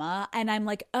trauma, and I'm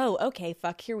like, oh, okay,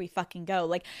 fuck, here we fucking go.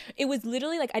 Like, it was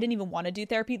literally like I didn't even want to do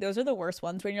therapy. Those are the worst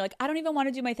ones when you're like, I don't even want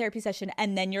to do my therapy session,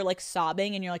 and then you're like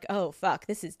sobbing and you're like, oh, fuck,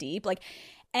 this is deep. Like,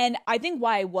 and I think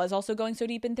why I was also going so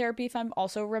deep in therapy, if I'm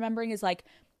also remembering, is like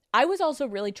I was also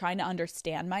really trying to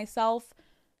understand myself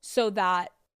so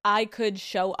that I could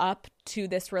show up to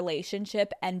this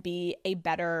relationship and be a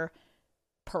better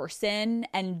person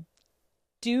and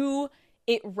do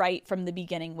it right from the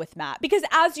beginning with Matt. Because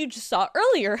as you just saw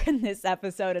earlier in this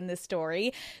episode, in this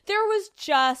story, there was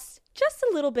just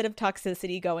a little bit of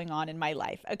toxicity going on in my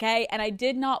life, okay? And I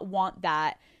did not want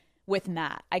that with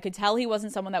Matt. I could tell he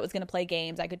wasn't someone that was going to play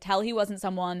games. I could tell he wasn't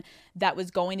someone that was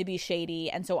going to be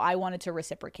shady. And so I wanted to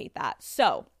reciprocate that.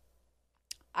 So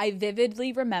I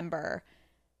vividly remember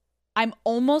I'm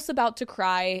almost about to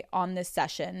cry on this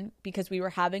session because we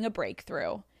were having a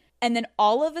breakthrough. And then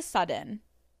all of a sudden,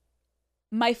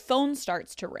 my phone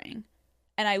starts to ring,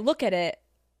 and I look at it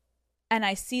and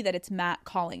I see that it's Matt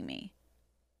calling me.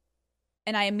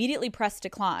 And I immediately press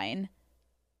decline,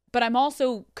 but I'm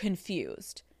also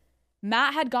confused.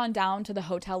 Matt had gone down to the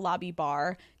hotel lobby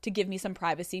bar to give me some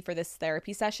privacy for this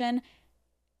therapy session,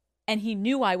 and he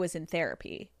knew I was in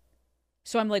therapy.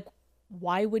 So I'm like,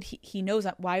 why would he knows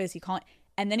that, why is he calling?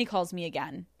 And then he calls me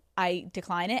again. I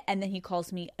decline it, and then he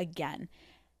calls me again.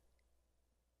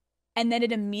 And then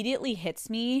it immediately hits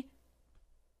me,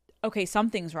 okay,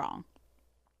 something's wrong.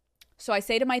 So I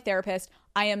say to my therapist,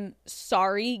 I am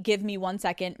sorry, give me 1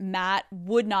 second. Matt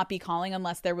would not be calling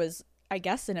unless there was, I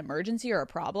guess, an emergency or a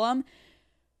problem.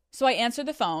 So I answer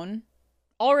the phone,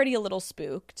 already a little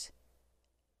spooked.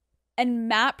 And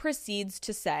Matt proceeds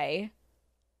to say,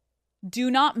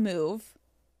 do not move.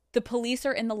 The police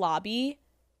are in the lobby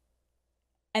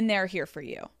and they're here for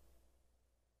you.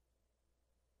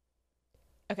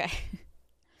 Okay.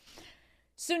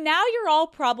 So now you're all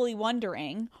probably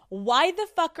wondering, why the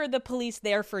fuck are the police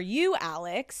there for you,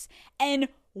 Alex? And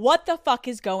what the fuck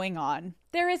is going on?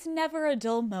 There is never a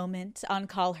dull moment on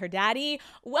Call Her Daddy.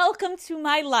 Welcome to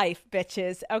my life,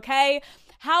 bitches, okay?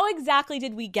 How exactly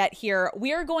did we get here?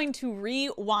 We are going to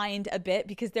rewind a bit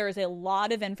because there is a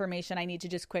lot of information I need to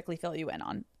just quickly fill you in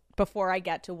on before I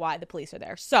get to why the police are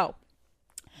there. So,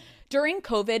 during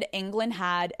COVID, England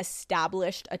had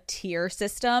established a tier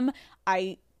system.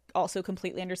 I also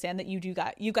completely understand that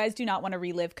you guys do not want to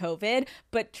relive COVID,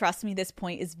 but trust me, this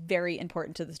point is very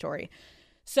important to the story.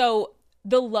 So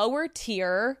the lower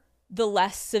tier, the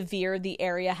less severe the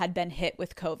area had been hit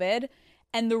with COVID.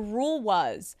 And the rule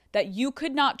was that you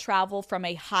could not travel from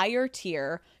a higher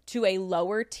tier to a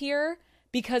lower tier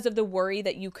because of the worry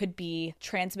that you could be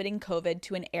transmitting COVID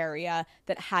to an area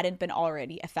that hadn't been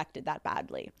already affected that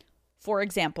badly. For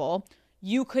example,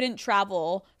 you couldn't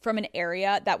travel from an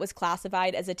area that was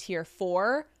classified as a tier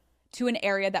 4 to an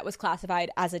area that was classified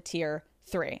as a tier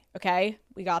 3. Okay?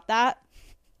 We got that?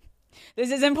 This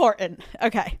is important.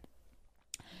 Okay.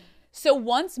 So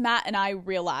once Matt and I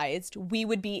realized we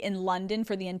would be in London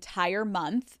for the entire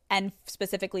month, and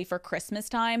specifically for Christmas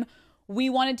time, we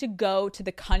wanted to go to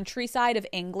the countryside of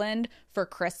England for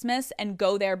Christmas and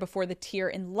go there before the tier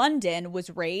in London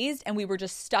was raised and we were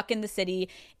just stuck in the city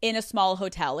in a small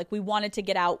hotel. Like, we wanted to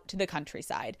get out to the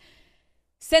countryside.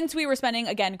 Since we were spending,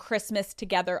 again, Christmas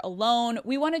together alone,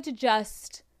 we wanted to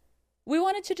just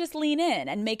lean in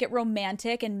and make it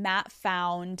romantic. And Matt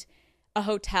found a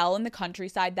hotel in the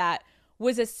countryside that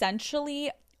was essentially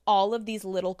all of these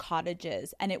little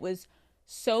cottages, and it was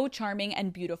so charming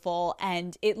and beautiful,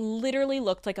 and it literally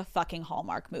looked like a fucking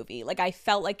Hallmark movie. Like, I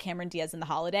felt like Cameron Diaz in The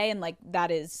Holiday, and like,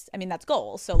 that's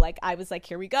goals. So like, I was like,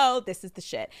 here we go, this is the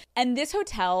shit. And this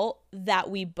hotel that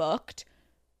we booked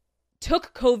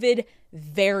took COVID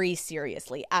very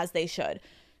seriously, as they should.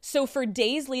 So for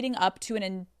days leading up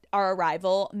to our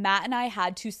arrival, Matt and I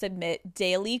had to submit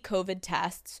daily COVID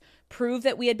tests, prove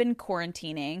that we had been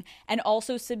quarantining, and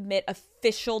also submit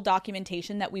official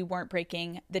documentation that we weren't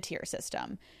breaking the tier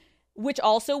system, which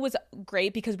also was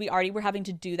great because we already were having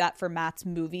to do that for Matt's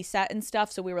movie set and stuff.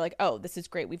 So we were like, oh, this is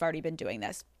great. We've already been doing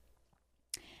this.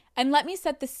 And let me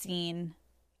set the scene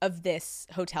of this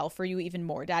hotel for you even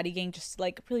more, Daddy Gang, just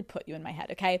like really put you in my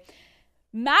head, okay?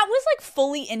 Matt was like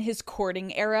fully in his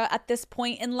courting era at this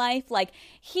point in life. Like,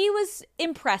 he was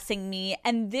impressing me,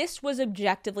 and this was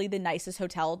objectively the nicest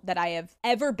hotel that I have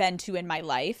ever been to in my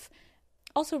life.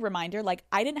 Also, reminder, like,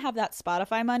 I didn't have that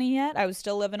Spotify money yet. I was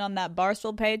still living on that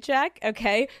Barstool paycheck,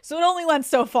 okay? So it only went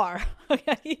so far,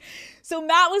 okay? So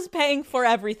Matt was paying for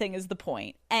everything is the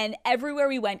point. And everywhere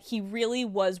we went, he really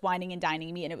was wining and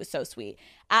dining me, and it was so sweet.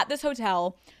 At this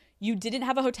hotel, you didn't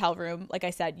have a hotel room. Like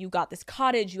I said, you got this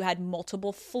cottage. You had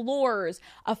multiple floors,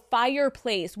 a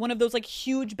fireplace, one of those like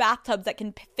huge bathtubs that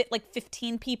can fit like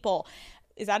 15 people.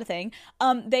 Is that a thing?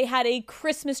 They had a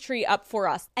Christmas tree up for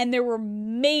us, and there were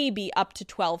maybe up to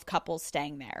 12 couples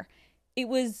staying there. It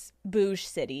was Bouge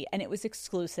City, and it was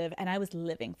exclusive, and I was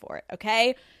living for it,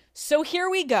 okay? So here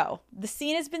we go. The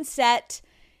scene has been set.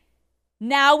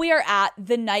 Now we are at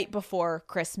the night before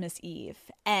Christmas Eve,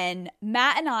 and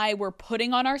Matt and I were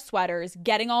putting on our sweaters,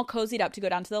 getting all cozied up to go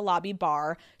down to the lobby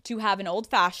bar to have an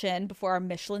old-fashioned before our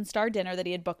Michelin star dinner that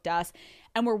he had booked us,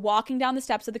 and we're walking down the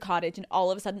steps of the cottage, and all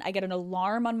of a sudden I get an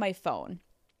alarm on my phone,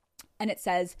 and it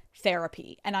says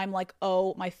therapy, and I'm like,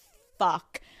 oh my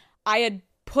fuck. I had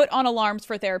put on alarms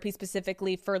for therapy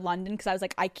specifically for London because I was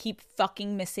like, I keep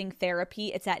fucking missing therapy.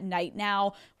 It's at night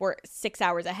now. We're 6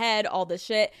 hours ahead, all this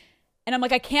shit. And I'm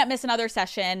like, I can't miss another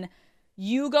session.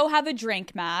 You go have a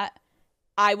drink, Matt.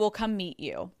 I will come meet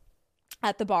you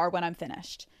at the bar when I'm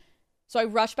finished. So I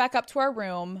rush back up to our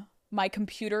room. My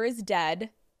computer is dead.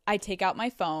 I take out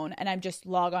my phone and I'm just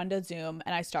log on to Zoom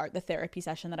and I start the therapy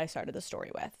session that I started the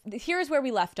story with. Here's where we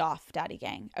left off, Daddy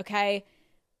Gang, okay?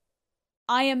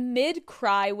 I am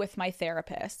mid-cry with my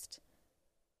therapist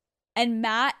and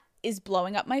Matt is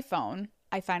blowing up my phone.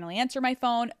 I finally answer my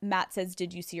phone. Matt says,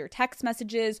 did you see your text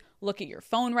messages? Look at your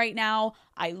phone right now.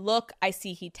 I look, I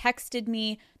see he texted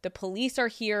me. The police are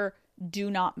here. Do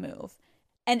not move.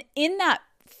 And in that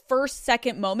first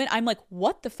second moment, I'm like,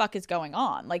 what the fuck is going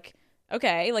on? Like,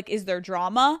 okay, like, is there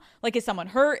drama? Like, is someone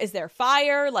hurt? Is there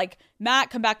fire? Like, Matt,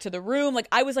 come back to the room. Like,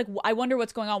 I was like, I wonder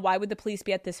what's going on. Why would the police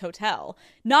be at this hotel?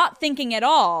 Not thinking at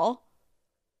all,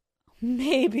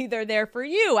 maybe they're there for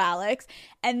you, Alex.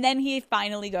 And then he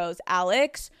finally goes,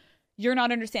 Alex, you're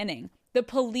not understanding. The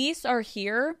police are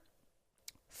here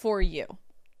for you.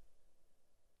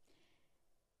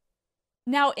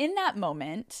 Now, in that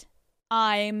moment,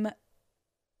 I'm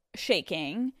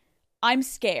shaking. I'm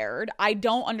scared. I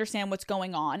don't understand what's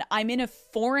going on. I'm in a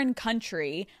foreign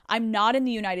country. I'm not in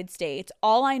the United States.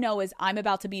 All I know is I'm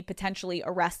about to be potentially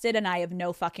arrested and I have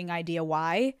no fucking idea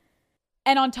why.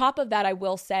 And on top of that, I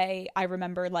will say, I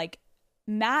remember, like,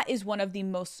 Matt is one of the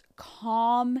most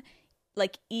calm,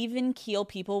 like, even keel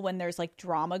people when there's, like,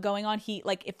 drama going on. He,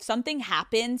 like, if something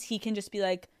happens, he can just be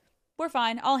like, we're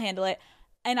fine, I'll handle it.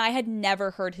 And I had never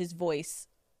heard his voice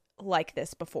like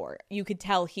this before. You could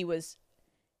tell he was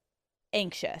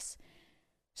anxious.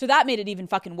 So that made it even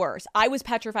fucking worse. I was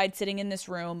petrified sitting in this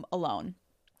room alone.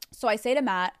 So I say to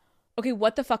Matt, okay,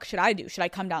 what the fuck should I do? Should I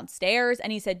come downstairs?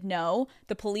 And he said, no,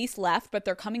 the police left, but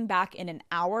they're coming back in an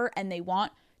hour and they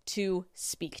want to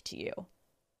speak to you.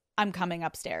 I'm coming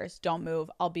upstairs. Don't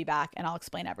move. I'll be back and I'll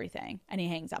explain everything. And he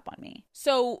hangs up on me.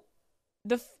 So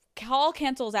the call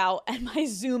cancels out and my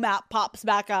Zoom app pops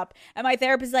back up and my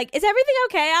therapist is like, is everything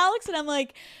okay, Alex? And I'm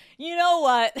like, you know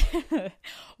what?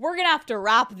 We're going to have to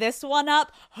wrap this one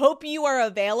up. Hope you are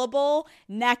available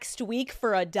next week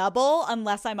for a double,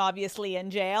 unless I'm obviously in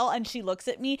jail. And she looks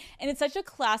at me, and it's such a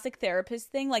classic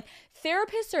therapist thing. Like,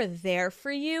 therapists are there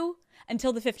for you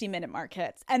until the 50-minute mark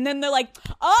hits. And then they're like,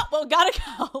 oh, well, gotta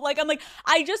go. Like, I'm like,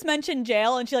 I just mentioned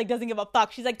jail. And she, like, doesn't give a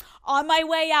fuck. She's like, on my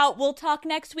way out, we'll talk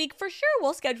next week for sure.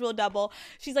 We'll schedule a double.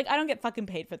 She's like, I don't get fucking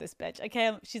paid for this bitch.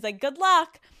 Okay. She's like, good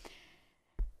luck.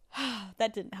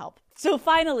 That didn't help. So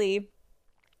finally,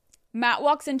 Matt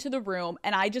walks into the room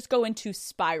and I just go into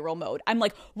spiral mode. I'm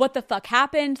like, what the fuck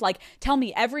happened? Like, tell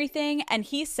me everything. And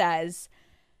he says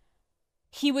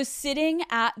he was sitting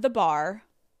at the bar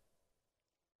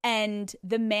and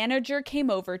the manager came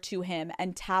over to him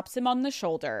and taps him on the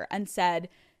shoulder and said,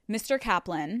 Mr.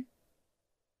 Kaplan,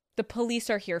 the police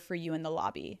are here for you in the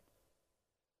lobby.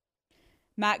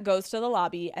 Matt goes to the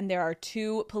lobby and there are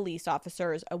two police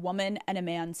officers, a woman and a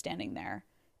man standing there.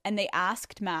 And they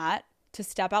asked Matt to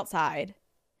step outside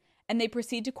and they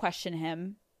proceed to question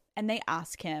him. And they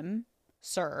ask him,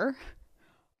 sir,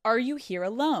 are you here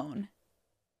alone?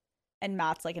 And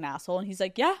Matt's like an asshole. And he's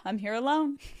like, yeah, I'm here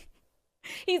alone.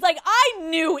 He's like, I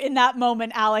knew in that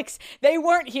moment, Alex, they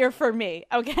weren't here for me.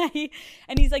 Okay.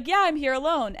 And he's like, yeah, I'm here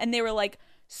alone. And they were like,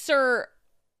 sir,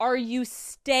 are you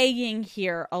staying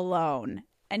here alone?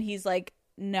 And he's like,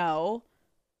 no,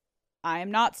 I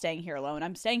am not staying here alone.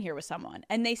 I'm staying here with someone.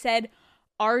 And they said,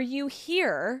 are you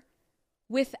here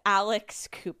with Alex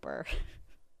Cooper?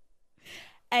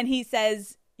 And he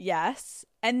says, yes.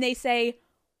 And they say,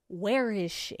 where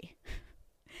is she?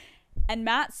 And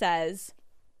Matt says,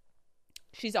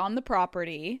 she's on the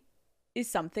property.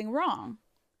 Is something wrong?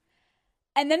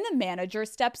 And then the manager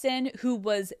steps in, who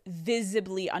was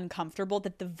visibly uncomfortable,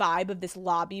 that the vibe of this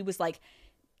lobby was like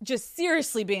just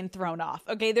seriously being thrown off.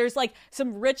 Okay, there's like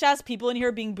some rich ass people in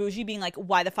here being bougie, being like,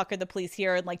 why the fuck are the police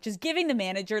here? And like just giving the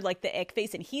manager like the ick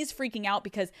face. And he's freaking out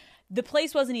because the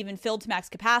place wasn't even filled to max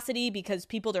capacity because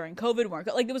people during COVID weren't,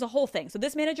 like, there was a whole thing. So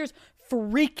this manager's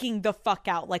freaking the fuck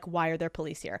out. Like, why are there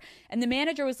police here? And the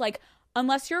manager was like,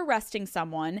 unless you're arresting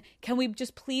someone, can we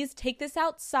just please take this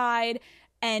outside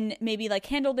and maybe like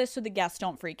handle this so the guests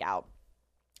don't freak out?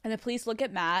 And the police look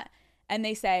at Matt and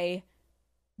they say,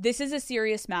 this is a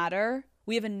serious matter.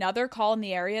 We have another call in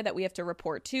the area that we have to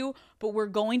report to, but we're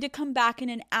going to come back in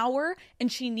an hour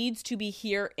and she needs to be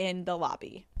here in the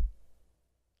lobby.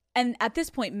 And at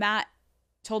this point, Matt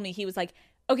told me, he was like,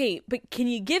 okay, but can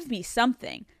you give me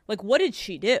something? Like, what did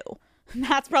she do?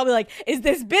 Matt's probably like, is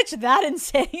this bitch that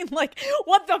insane? Like,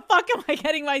 what the fuck am I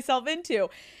getting myself into?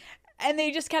 And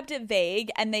they just kept it vague.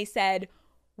 And they said,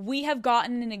 we have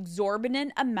gotten an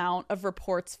exorbitant amount of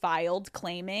reports filed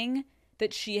claiming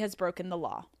that she has broken the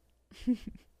law.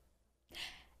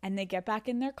 And they get back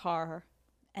in their car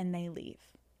and they leave.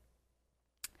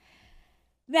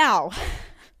 Now,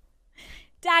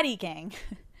 Daddy Gang,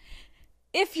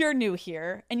 if you're new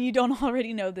here and you don't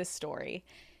already know this story,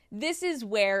 this is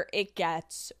where it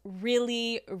gets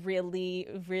really, really,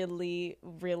 really,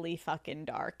 really fucking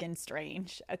dark and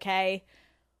strange, okay?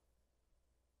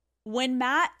 When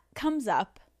Matt comes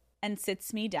up and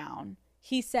sits me down,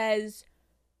 he says,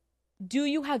 do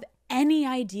you have any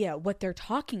idea what they're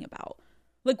talking about?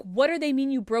 Like, what do they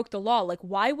mean you broke the law? Like,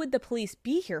 why would the police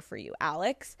be here for you,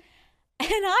 Alex? And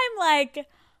I'm like,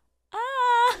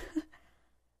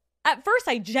 At first,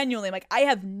 I genuinely am like, I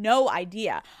have no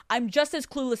idea. I'm just as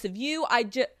clueless of you.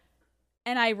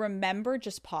 And I remember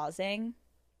just pausing,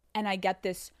 and I get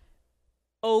this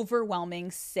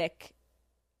overwhelming, sick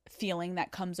feeling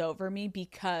that comes over me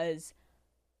because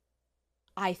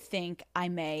I think I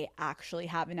may actually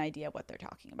have an idea what they're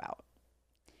talking about.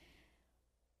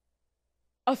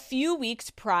 A few weeks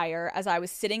prior, as I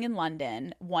was sitting in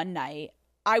London one night,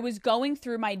 I was going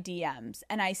through my DMs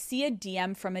and I see a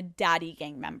DM from a Daddy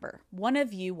Gang member. One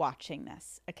of you watching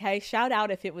this, okay? Shout out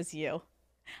if it was you.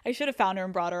 I should have found her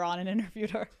and brought her on and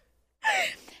interviewed her.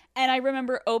 And I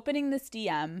remember opening this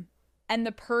DM, and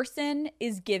the person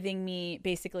is giving me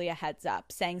basically a heads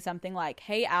up, saying something like,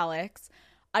 hey, Alex,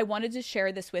 I wanted to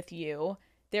share this with you.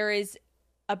 There is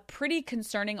a pretty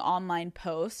concerning online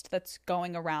post that's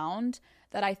going around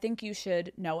that I think you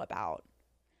should know about.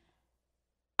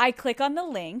 I click on the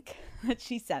link that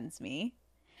she sends me,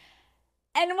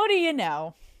 and what do you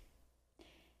know?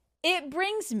 It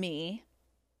brings me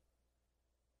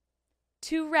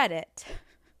to Reddit.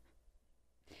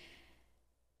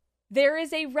 There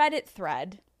is a Reddit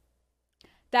thread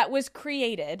that was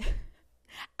created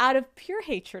out of pure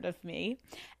hatred of me,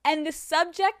 and the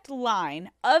subject line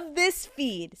of this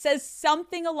feed says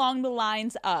something along the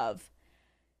lines of,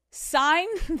 sign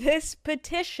this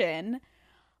petition.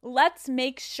 Let's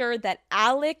make sure that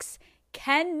Alex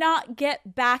cannot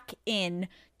get back in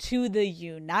to the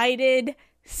United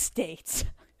States.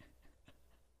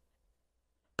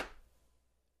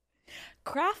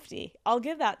 Crafty. I'll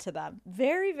give that to them.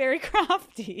 Very, very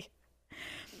crafty.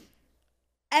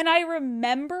 And I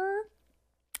remember,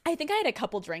 I think I had a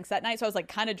couple drinks that night, so I was like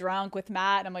kind of drunk with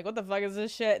Matt, and I'm like, what the fuck is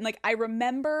this shit? And like, I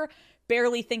remember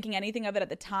barely thinking anything of it at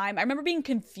the time. I remember being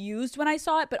confused when I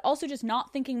saw it, but also just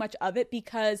not thinking much of it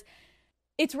because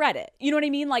it's Reddit. You know what I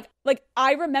mean? Like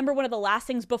I remember one of the last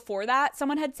things before that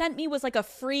someone had sent me was like a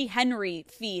free Henry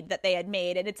feed that they had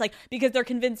made. And it's like, because they're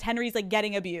convinced Henry's like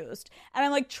getting abused. And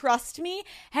I'm like, trust me,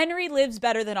 Henry lives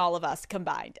better than all of us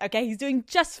combined. Okay. He's doing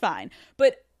just fine.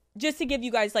 But just to give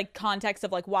you guys like context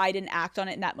of like why I didn't act on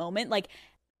it in that moment, like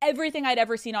everything I'd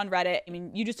ever seen on Reddit, I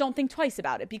mean, you just don't think twice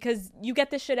about it because you get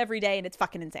this shit every day and it's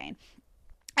fucking insane.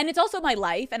 And it's also my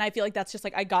life. And I feel like that's just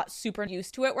like, I got super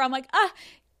used to it where I'm like,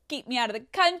 keep me out of the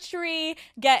country,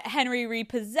 get Henry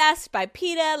repossessed by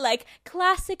PETA, like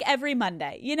classic every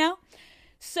Monday, you know?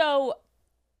 So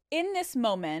in this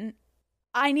moment,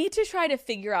 I need to try to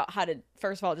figure out how to,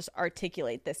 first of all, just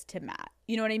articulate this to Matt.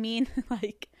 You know what I mean?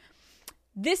 Like,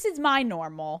 this is my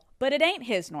normal, but it ain't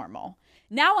his normal.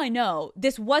 Now I know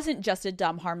this wasn't just a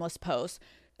dumb, harmless post.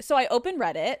 So I opened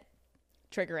Reddit,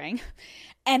 triggering,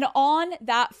 and on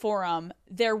that forum,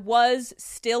 there was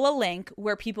still a link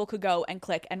where people could go and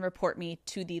click and report me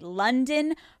to the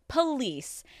London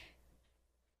police.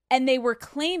 And they were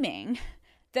claiming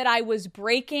that I was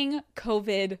breaking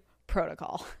COVID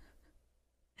protocol.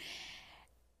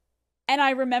 And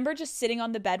I remember just sitting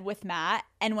on the bed with Matt,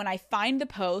 and when I find the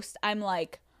post, I'm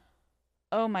like,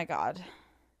 oh my God.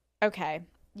 Okay,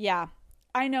 yeah,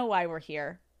 I know why we're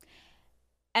here.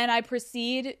 And I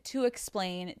proceed to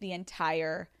explain the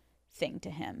entire thing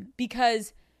to him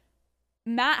because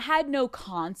Matt had no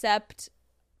concept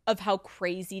of how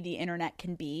crazy the internet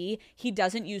can be. He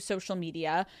doesn't use social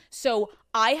media. So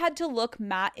I had to look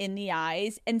Matt in the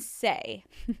eyes and say,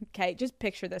 okay, just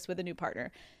picture this with a new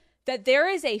partner, that there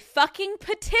is a fucking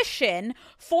petition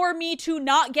for me to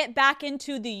not get back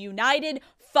into the United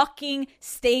fucking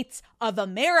States of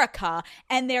America.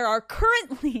 And there are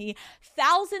currently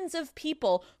thousands of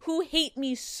people who hate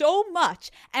me so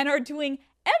much and are doing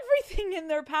everything in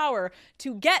their power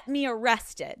to get me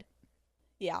arrested.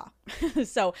 Yeah.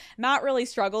 So Matt really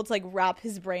struggled to like wrap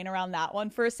his brain around that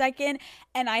one for a second.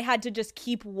 And I had to just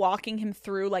keep walking him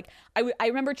through. Like I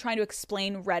remember trying to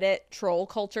explain Reddit troll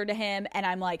culture to him. And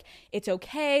I'm like, it's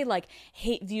okay. Like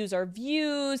hate views are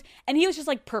views. And he was just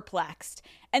like perplexed.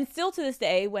 And still to this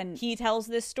day, when he tells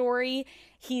this story,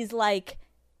 he's like,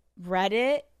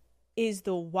 Reddit is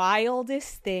the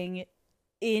wildest thing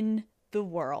in the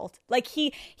world. Like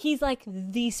he's like,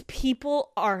 these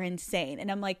people are insane. And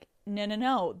I'm like,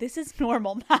 no, this is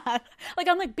normal, Matt. Like,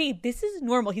 I'm like, babe, this is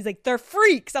normal. He's like, they're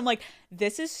freaks. I'm like,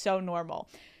 this is so normal.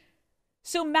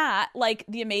 So Matt, like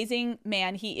the amazing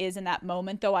man he is in that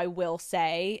moment, though I will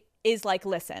say, is like,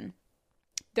 listen,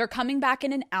 they're coming back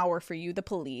in an hour for you, the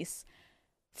police.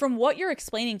 From what you're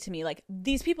explaining to me, like,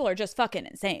 these people are just fucking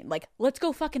insane. Like, let's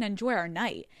go fucking enjoy our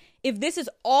night. If this is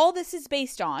all this is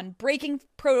based on, breaking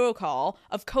protocol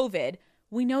of COVID,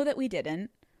 we know that we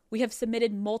didn't. We have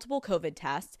submitted multiple COVID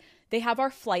tests. They have our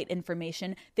flight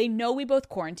information. They know we both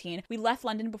quarantine. We left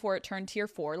London before it turned tier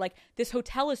 4. Like, this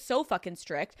hotel is so fucking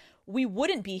strict. We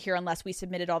wouldn't be here unless we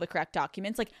submitted all the correct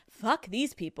documents. Like, fuck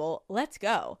these people. Let's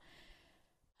go.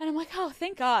 And I'm like, oh,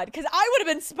 thank God. Because I would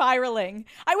have been spiraling.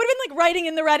 I would have been like writing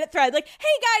in the Reddit thread, like, hey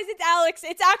guys, it's Alex.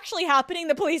 It's actually happening.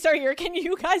 The police are here. Can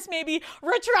you guys maybe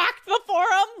retract the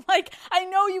forum? Like, I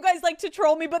know you guys like to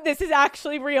troll me, but this is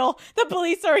actually real. The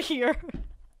police are here.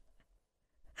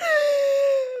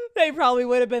 They probably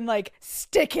would have been like,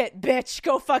 stick it, bitch.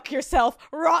 Go fuck yourself.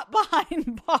 Rot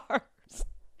behind bars.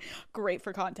 Great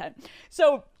for content.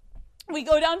 So we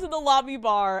go down to the lobby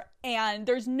bar and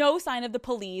there's no sign of the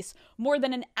police. More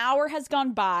than an hour has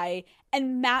gone by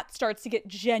and Matt starts to get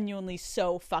genuinely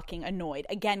so fucking annoyed.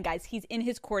 Again, guys, he's in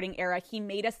his courting era. He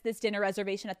made us this dinner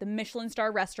reservation at the Michelin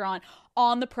star restaurant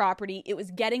on the property. It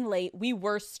was getting late. We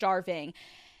were starving.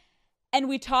 And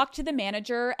we talked to the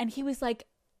manager and he was like,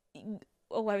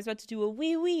 oh, I was about to do a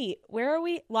wee. Where are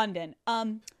we? London.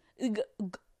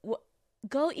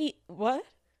 Go eat. What?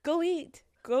 Go eat.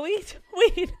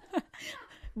 Wait.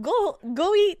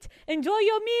 Go eat. Enjoy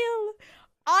your meal.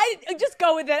 I just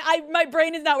go with it. My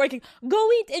brain is not working. Go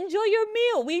eat. Enjoy your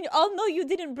meal. We all know you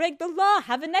didn't break the law.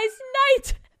 Have a nice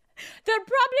night. They're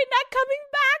probably not coming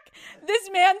back. This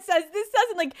man says, this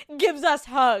doesn't like gives us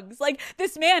hugs. Like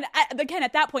this man, again,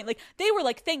 at that point, like they were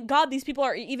like, thank God these people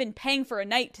are even paying for a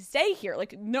night to stay here.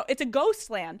 Like, no, it's a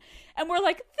ghost land. And we're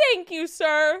like, thank you,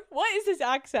 sir. What is this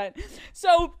accent?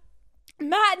 So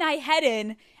Matt and I head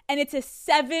in and it's a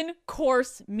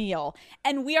 7-course meal.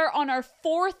 And we are on our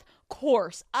 4th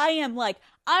course. I'm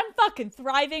fucking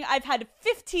thriving. I've had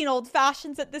 15 old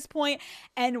fashions at this point.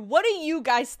 And what do you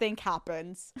guys think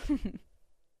happens?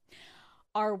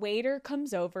 Our waiter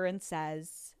comes over and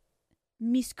says,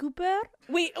 Miss Cooper?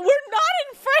 We're not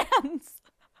in France.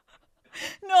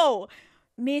 No.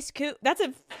 Miss Cooper. That's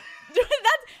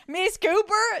Miss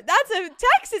Cooper. That's a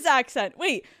Texas accent.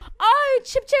 Wait. Oh,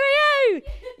 chip cheerio.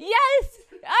 Yes.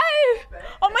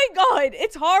 Oh my God.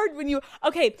 It's hard when you...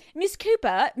 Okay, Miss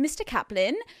Cooper, Mr.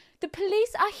 Kaplan, the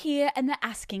police are here and they're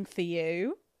asking for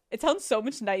you. It sounds so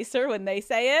much nicer when they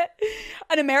say it.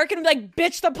 An American would be like,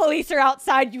 bitch, the police are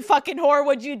outside, you fucking whore.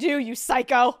 What'd you do, you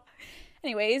psycho?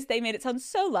 Anyways, they made it sound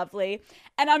so lovely.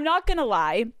 And I'm not gonna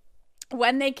lie,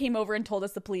 when they came over and told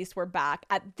us the police were back,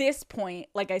 at this point,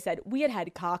 like I said, we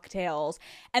had cocktails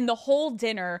and the whole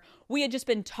dinner, we had just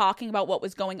been talking about what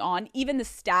was going on. Even the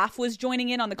staff was joining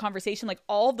in on the conversation. Like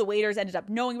all of the waiters ended up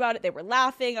knowing about it. They were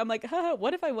laughing. I'm like,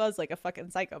 what if I was like a fucking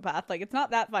psychopath? Like, it's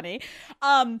not that funny.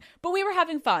 But we were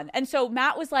having fun. And so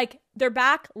Matt was like, they're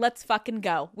back. Let's fucking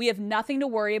go. We have nothing to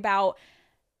worry about.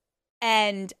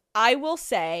 And I will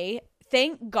say,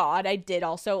 thank God I did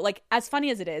also, like, as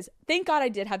funny as it is, thank God I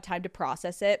did have time to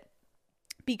process it,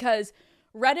 because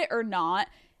Reddit or not,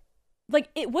 like,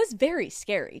 it was very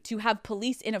scary to have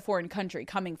police in a foreign country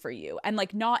coming for you and,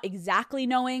 like, not exactly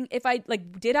knowing if I,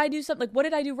 like, did I do something, like, what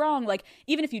did I do wrong? Like,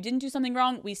 even if you didn't do something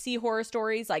wrong, we see horror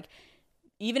stories, like,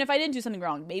 even if I didn't do something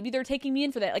wrong, maybe they're taking me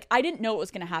in for that. Like, I didn't know what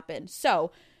was going to happen.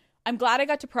 So I'm glad I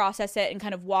got to process it and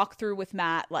kind of walk through with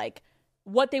Matt, like,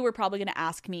 what they were probably going to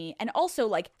ask me, and also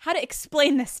like how to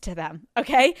explain this to them,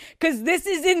 okay? Because this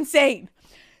is insane.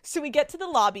 So we get to the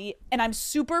lobby and I'm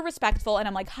super respectful and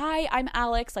I'm like, hi, I'm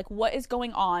Alex, like what is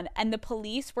going on? And the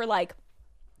police were like,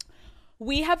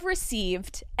 we have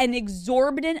received an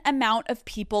exorbitant amount of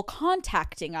people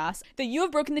contacting us that you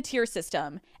have broken the tier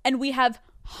system, and we have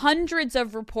hundreds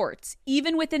of reports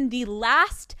even within the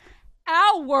last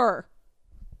hour,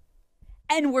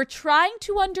 and we're trying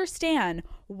to understand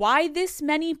why this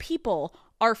many people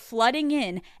are flooding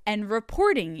in and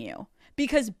reporting you.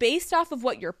 Because based off of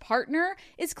what your partner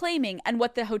is claiming and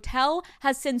what the hotel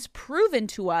has since proven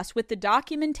to us with the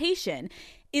documentation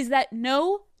is that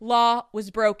no law was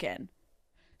broken.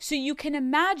 So you can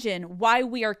imagine why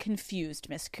we are confused,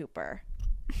 Miss Cooper.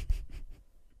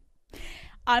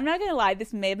 I'm not going to lie,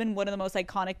 this may have been one of the most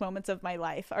iconic moments of my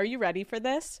life. Are you ready for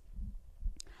this?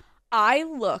 I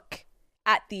look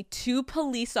at the 2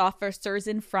 police officers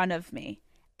in front of me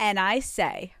and I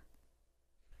say,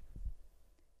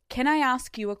 can I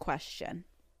ask you a question?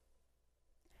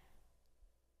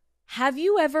 Have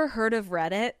you ever heard of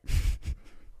Reddit?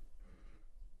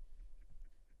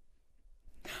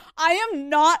 I am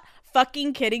not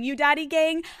fucking kidding you, Daddy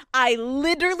Gang. I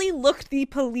literally looked the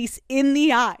police in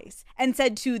the eyes and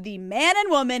said to the man and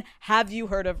woman, have you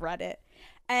heard of Reddit?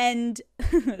 And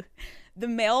the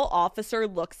male officer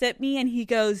looks at me and he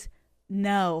goes,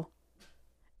 no.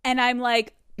 And I'm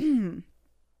like, all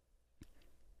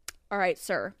right,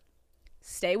 sir,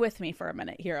 stay with me for a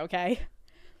minute here, okay?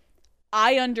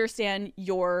 I understand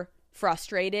you're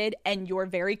frustrated and you're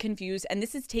very confused, and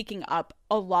this is taking up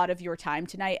a lot of your time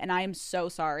tonight, and I am so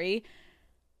sorry.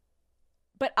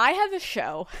 But I have a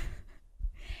show.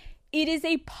 It is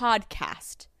a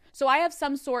podcast. So I have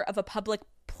some sort of a public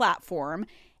platform,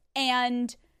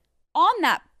 and on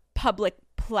that public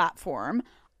platform,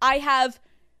 I have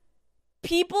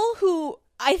people who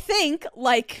I think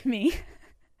like me,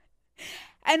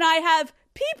 and I have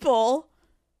people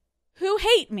who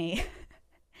hate me.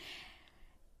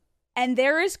 And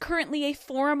there is currently a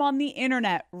forum on the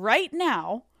internet right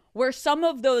now where some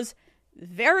of those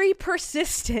very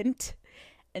persistent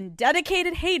and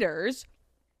dedicated haters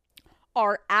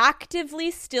are actively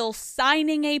still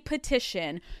signing a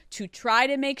petition to try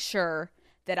to make sure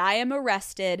that I am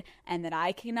arrested and that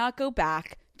I cannot go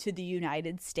back to the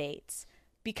United States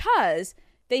because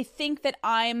they think that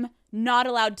I'm not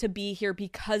allowed to be here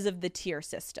because of the tier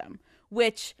system,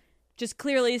 which just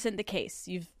clearly isn't the case.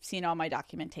 You've seen all my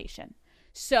documentation.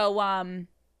 So,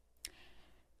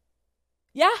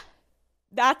 yeah,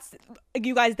 that's,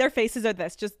 you guys, their faces are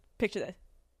this. Just picture this.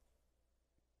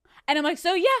 And I'm like,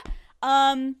 so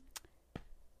yeah,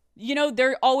 you know,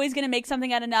 they're always going to make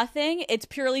something out of nothing. It's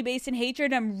purely based in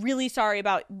hatred. I'm really sorry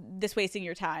about this wasting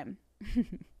your time.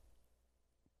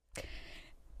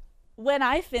 When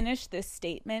I finished this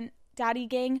statement, Daddy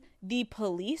Gang, the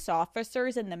police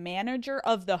officers and the manager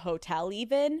of the hotel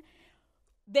even,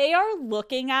 they are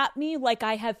looking at me like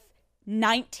I have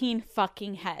 19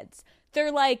 fucking heads.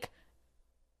 They're like,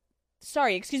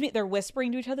 sorry, excuse me. They're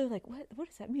whispering to each other like, what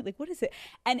does that mean? Like, what is it?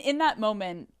 And in that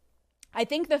moment, I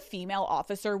think the female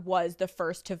officer was the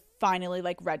first to finally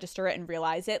like register it and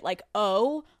realize it. Like,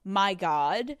 oh my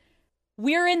God,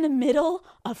 we're in the middle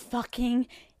of fucking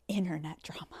internet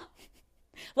drama.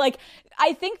 Like,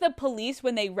 I think the police,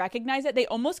 when they recognize it,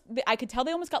 I could tell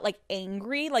they almost got like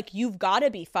angry. Like, you've got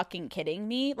to be fucking kidding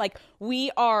me. Like,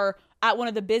 we are at one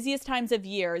of the busiest times of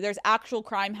year. There's actual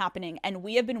crime happening. And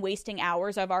we have been wasting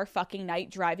hours of our fucking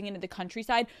night driving into the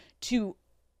countryside to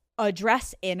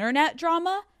address internet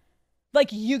drama.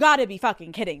 Like, you got to be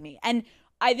fucking kidding me. And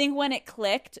I think when it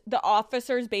clicked, the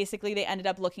officers basically, they ended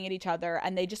up looking at each other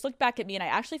and they just looked back at me, and I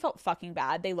actually felt fucking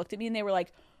bad. They looked at me and they were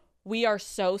like, we are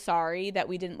so sorry that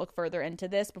we didn't look further into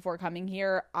this before coming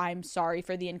here. I'm sorry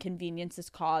for the inconvenience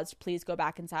this caused. Please go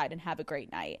back inside and have a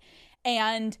great night.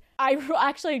 And I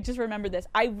actually just remember this.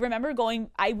 I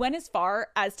went as far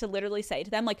as to literally say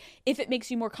to them, like, if it makes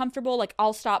you more comfortable, like,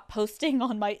 I'll stop posting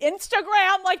on my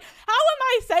Instagram. Like, how am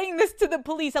I saying this to the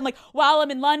police? I'm like, while I'm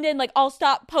in London, like, I'll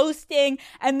stop posting.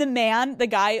 And the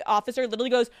guy officer literally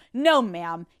goes, no,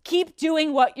 ma'am, keep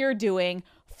doing what you're doing.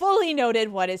 Fully noted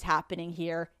what is happening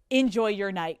here. Enjoy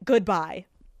your night. Goodbye.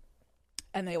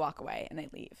 And they walk away and they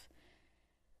leave.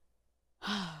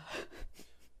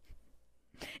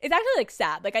 It's actually like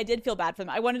sad. Like, I did feel bad for them.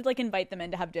 I wanted to like invite them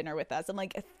in to have dinner with us. I'm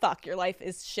like, fuck, your life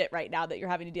is shit right now that you're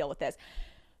having to deal with this.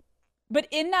 But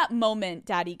in that moment,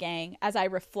 Daddy Gang, as I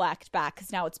reflect back,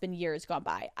 because now it's been years gone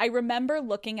by, I remember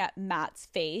looking at Matt's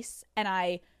face and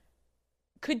I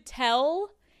could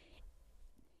tell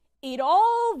it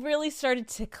all really started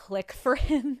to click for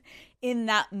him in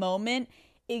that moment,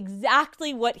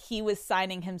 exactly what he was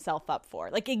signing himself up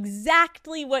for. Like,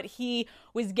 exactly what he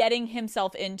was getting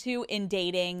himself into in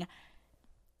dating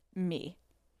me.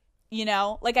 You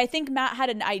know? Like, I think Matt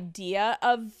had an idea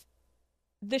of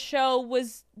the show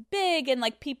was big and,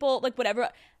 like, people, like, whatever.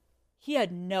 He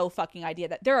had no fucking idea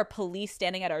that there are police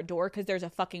standing at our door because there's a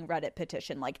fucking Reddit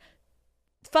petition. Like,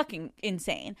 fucking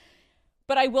insane.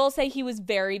 But I will say he was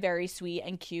very, very sweet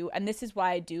and cute. And this is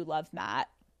why I do love Matt.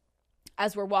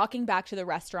 As we're walking back to the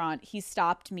restaurant, he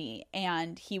stopped me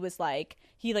and he was like,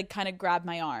 he like kind of grabbed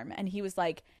my arm and he was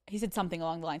like, he said something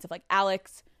along the lines of like,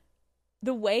 Alex,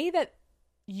 the way that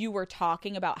you were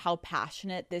talking about how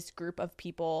passionate this group of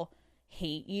people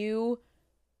hate you,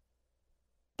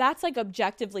 that's like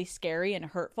objectively scary and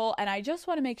hurtful. And I just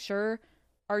want to make sure,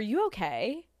 are you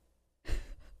okay?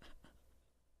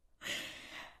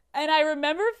 And I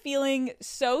remember feeling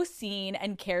so seen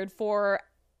and cared for.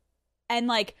 And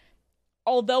like,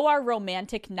 although our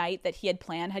romantic night that he had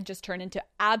planned had just turned into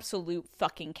absolute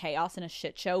fucking chaos and a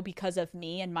shit show because of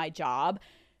me and my job,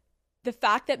 the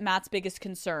fact that Matt's biggest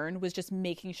concern was just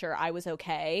making sure I was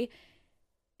okay.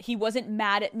 He wasn't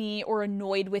mad at me or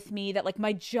annoyed with me that like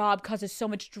my job causes so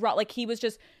much drama. Like, he was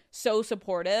just so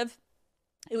supportive.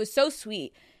 It was so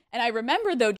sweet. And I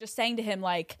remember though just saying to him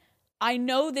like, I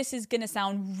know this is going to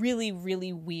sound really,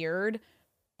 really weird,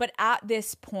 but at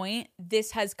this point,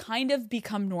 this has kind of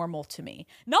become normal to me.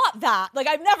 Not that, like,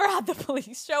 I've never had the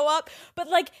police show up, but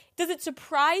like, does it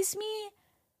surprise me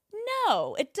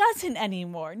No, it doesn't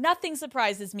anymore. Nothing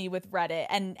surprises me with Reddit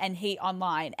and hate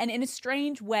online. And in a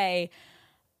strange way,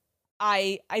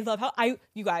 I love how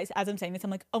you guys, as I'm saying this,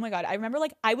 I'm like, oh my God, I remember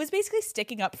like I was basically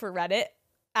sticking up for Reddit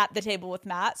at the table with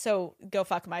Matt, so go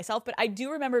fuck myself. But I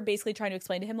do remember basically trying to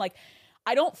explain to him, like,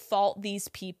 I don't fault these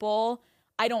people.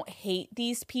 I don't hate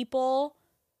these people.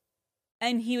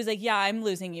 And he was like, yeah, I'm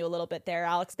losing you a little bit there,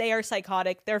 Alex. They are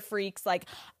psychotic. They're freaks. Like,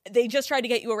 they just tried to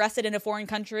get you arrested in a foreign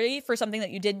country for something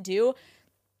that you didn't do.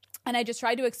 And I just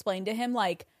tried to explain to him,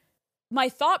 like, my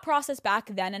thought process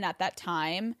back then and at that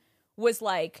time was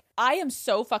like, I am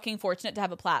so fucking fortunate to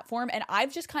have a platform, and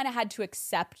I've just kind of had to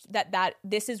accept that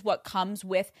this is what comes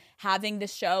with having the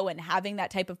show and having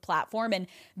that type of platform. And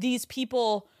these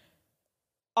people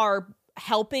are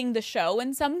helping the show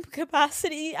in some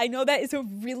capacity. I know that is a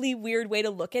really weird way to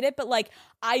look at it, but like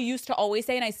I used to always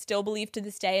say, and I still believe to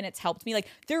this day, and it's helped me, like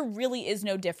there really is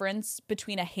no difference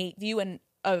between a hate view and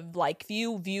a like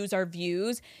view. Views are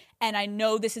views. And I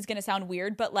know this is going to sound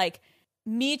weird, but like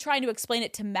me trying to explain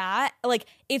it to Matt, like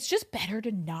it's just better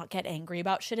to not get angry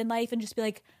about shit in life and just be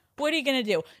like, what are you going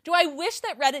to do? Do I wish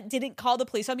that Reddit didn't call the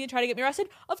police on me and try to get me arrested?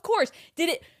 Of course.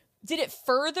 Did it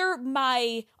further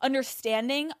my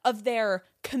understanding of their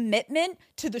commitment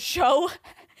to the show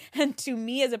and to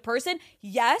me as a person?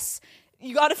 Yes,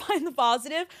 you got to find the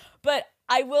positive. But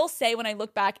I will say, when I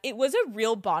look back, it was a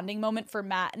real bonding moment for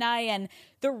Matt and I, and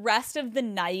the rest of the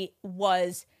night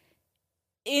was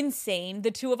insane. The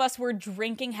two of us were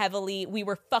drinking heavily. We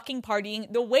were fucking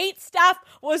partying. The wait staff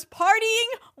was partying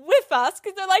with us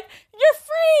because they're like, you're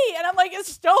free. And I'm like,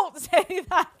 don't say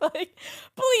that. Like,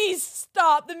 please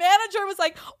stop. The manager was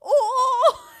like,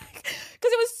 oh,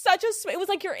 because it was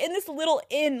like you're in this little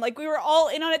inn. Like we were all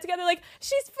in on it together. Like,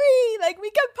 she's free. Like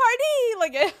we can party.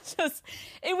 Like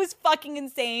it was fucking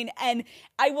insane. And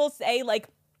I will say, like,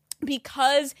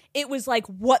 because it was like,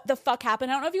 what the fuck happened?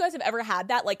 I don't know if you guys have ever had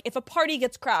that. Like if a party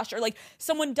gets crashed or like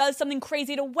someone does something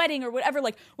crazy at a wedding or whatever,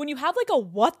 like when you have like a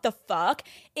what the fuck,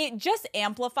 it just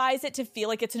amplifies it to feel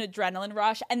like it's an adrenaline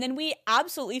rush. And then we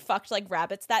absolutely fucked like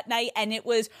rabbits that night. And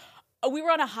we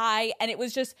were on a high, and it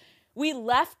was just, we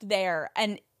left there.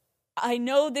 And I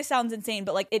know this sounds insane,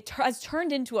 but like it has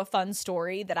turned into a fun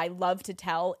story that I love to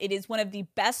tell. It is one of the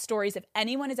best stories. If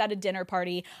anyone is at a dinner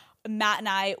party, Matt and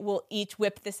I will each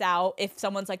whip this out. If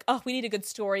someone's like, oh, we need a good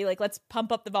story, like let's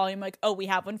pump up the volume, like, oh, we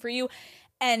have one for you.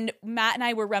 And Matt and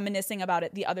I were reminiscing about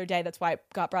it the other day. That's why it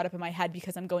got brought up in my head,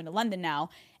 because I'm going to London now.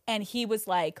 And he was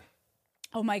like,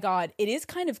 oh my God, it is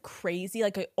kind of crazy.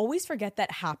 Like I always forget that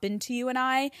happened to you and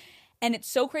I. And it's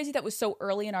so crazy that was so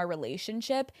early in our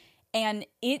relationship. And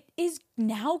it is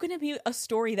now going to be a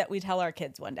story that we tell our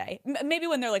kids one day. Maybe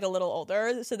when they're like a little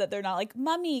older, so that they're not like,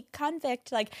 mommy,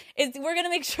 convict. Like, we're going to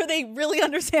make sure they really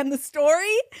understand the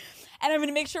story. And I'm going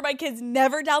to make sure my kids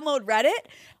never download Reddit.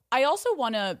 I also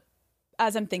want to,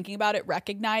 as I'm thinking about it,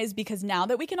 recognize, because now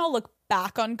that we can all look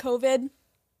back on COVID,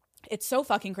 it's so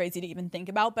fucking crazy to even think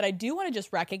about. But I do want to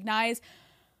just recognize,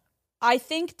 I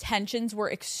think tensions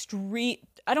were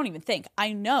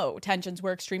I know tensions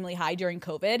were extremely high during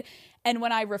COVID. And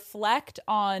when I reflect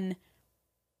on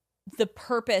the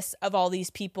purpose of all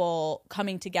these people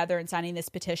coming together and signing this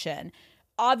petition,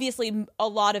 obviously a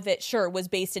lot of it, sure, was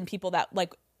based in people that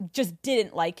like just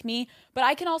didn't like me. But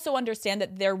I can also understand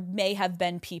that there may have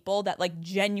been people that like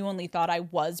genuinely thought I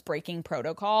was breaking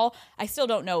protocol. I still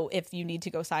don't know if you need to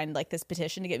go sign like this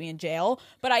petition to get me in jail.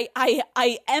 But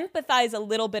I empathize a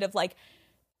little bit of like,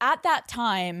 at that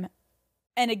time,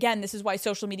 and again, this is why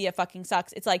social media fucking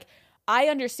sucks. It's like, I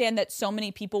understand that so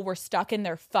many people were stuck in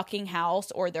their fucking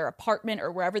house or their apartment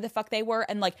or wherever the fuck they were.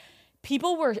 And like,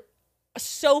 people were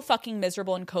so fucking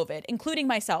miserable in COVID, including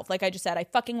myself. Like I just said, I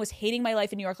fucking was hating my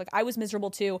life in New York. Like I was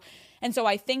miserable too. And so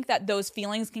I think that those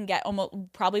feelings can get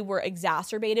probably were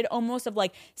exacerbated almost, of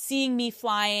like seeing me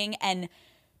flying and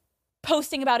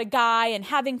posting about a guy and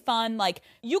having fun. Like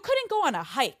you couldn't go on a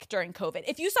hike during COVID.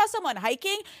 If you saw someone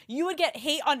hiking, you would get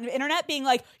hate on the internet being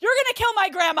like, you're going to kill my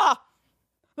grandma.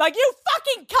 Like, you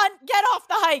fucking cunt, get off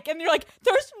the hike. And you're like,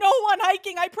 there's no one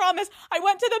hiking, I promise. I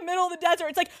went to the middle of the desert.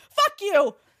 It's like, fuck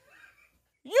you.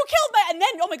 You killed and then,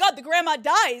 oh my God, the grandma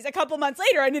dies a couple months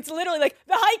later. And it's literally like,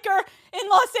 the hiker in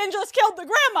Los Angeles killed the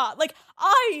grandma. Like,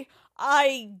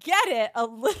 I get it a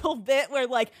little bit where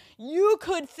like, you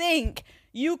could think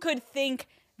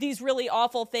these really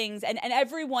awful things, and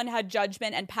everyone had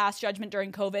judgment and passed judgment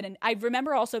during COVID. And I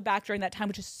remember also back during that time,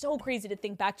 which is so crazy to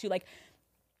think back to, like,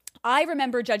 I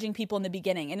remember judging people in the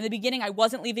beginning. And in the beginning, I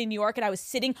wasn't leaving New York, and I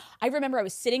started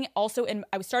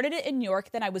it in New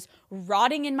York. Then I was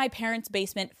rotting in my parents'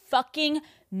 basement, fucking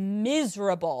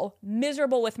miserable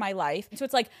with my life. So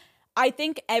it's like, I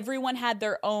think everyone had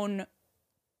their own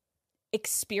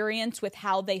experience with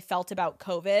how they felt about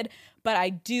COVID, but I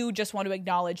do just want to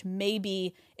acknowledge,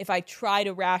 maybe if I try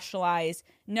to rationalize,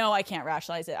 no, I can't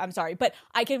rationalize it, I'm sorry, but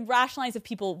I can rationalize if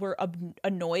people were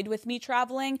annoyed with me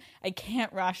traveling. I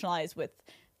can't rationalize with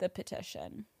the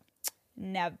petition.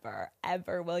 Never,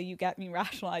 ever will you get me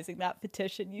rationalizing that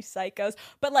petition, you psychos.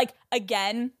 But like,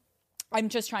 again, I'm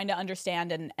just trying to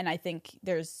understand, and I think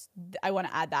I want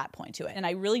to add that point to it. And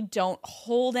I really don't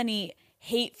hold any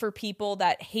hate for people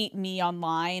that hate me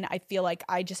online. I feel like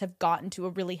I just have gotten to a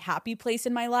really happy place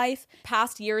in my life.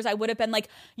 Past years, I would have been like,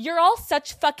 you're all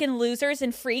such fucking losers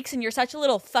and freaks and you're such a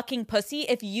little fucking pussy.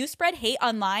 If you spread hate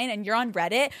online and you're on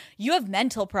Reddit, you have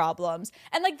mental problems.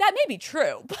 And like, that may be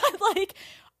true, but like,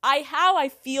 how I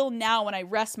feel now when I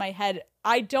rest my head,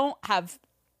 I don't have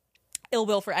ill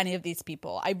will for any of these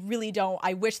people. I really don't.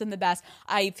 I wish them the best.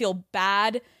 I feel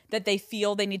bad that they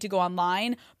feel they need to go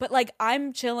online, but like,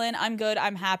 I'm chilling, I'm good,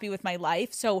 I'm happy with my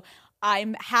life. So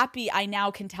I'm happy I now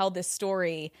can tell this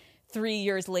story 3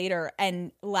 years later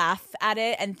and laugh at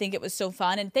it and think it was so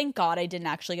fun. And thank God I didn't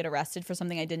actually get arrested for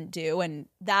something I didn't do. And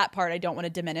that part I don't want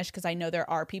to diminish, because I know there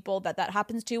are people that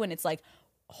happens to, and it's like,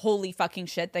 holy fucking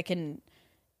shit,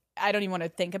 I don't even want to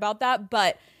think about that.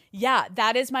 But yeah,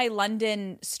 that is my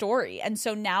London story. And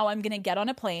so now I'm going to get on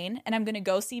a plane and I'm going to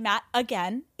go see Matt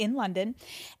again in London.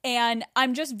 And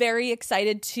I'm just very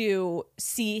excited to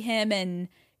see him and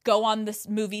go on this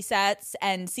movie sets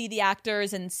and see the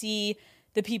actors and see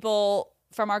the people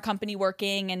from our company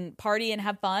working and party and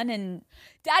have fun. And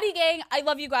Daddy Gang, I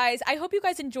love you guys. I hope you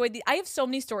guys enjoyed I have so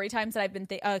many story times that I've been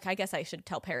I guess I should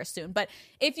tell Paris soon. But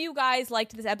if you guys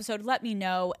liked this episode, let me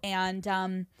know.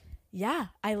 And yeah,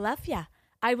 I love ya.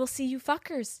 I will see you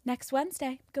fuckers next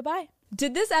Wednesday. Goodbye.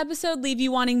 Did this episode leave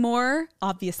you wanting more?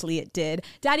 Obviously it did.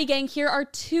 Daddy Gang, here are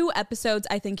 2 episodes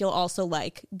I think you'll also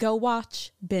like. Go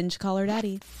watch Binge Call Her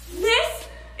Daddy. This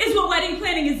is what wedding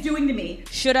planning is doing to me.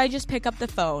 Should I just pick up the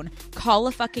phone, call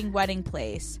a fucking wedding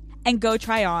place, and go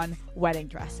try on wedding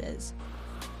dresses?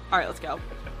 All right, let's go.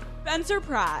 Spencer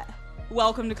Pratt,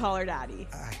 welcome to Call Her Daddy.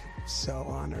 So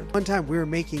honored. One time we were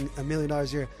making $1 million a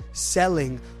year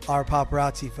selling our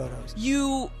paparazzi photos.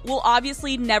 You will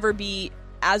obviously never be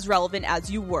as relevant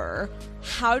as you were.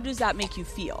 How does that make you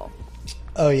feel?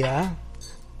 Oh yeah?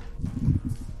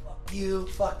 Fuck you,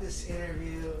 fuck this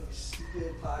interview,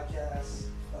 stupid podcast,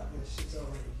 fuck this shit's over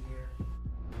here.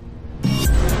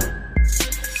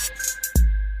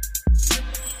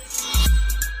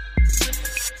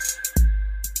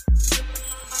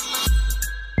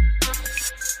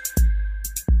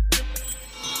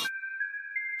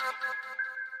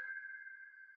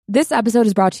 This episode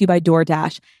is brought to you by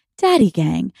DoorDash. Daddy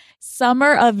Gang.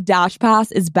 Summer of Dash Pass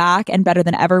is back and better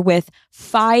than ever with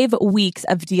 5 weeks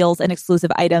of deals and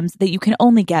exclusive items that you can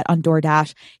only get on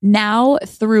DoorDash. Now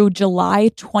through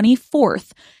July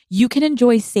 24th, you can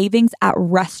enjoy savings at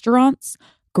restaurants,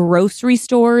 grocery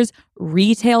stores,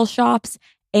 retail shops,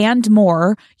 and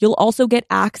more. You'll also get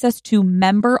access to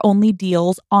member-only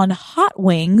deals on hot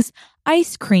wings,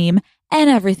 ice cream, and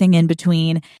everything in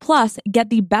between. Plus, get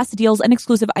the best deals and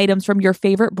exclusive items from your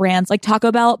favorite brands like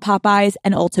Taco Bell, Popeyes,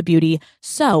 and Ulta Beauty.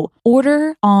 So,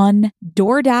 order on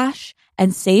DoorDash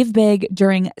and save big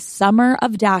during Summer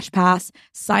of Dash Pass.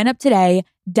 Sign up today.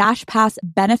 Dash Pass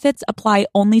benefits apply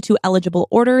only to eligible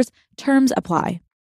orders. Terms apply.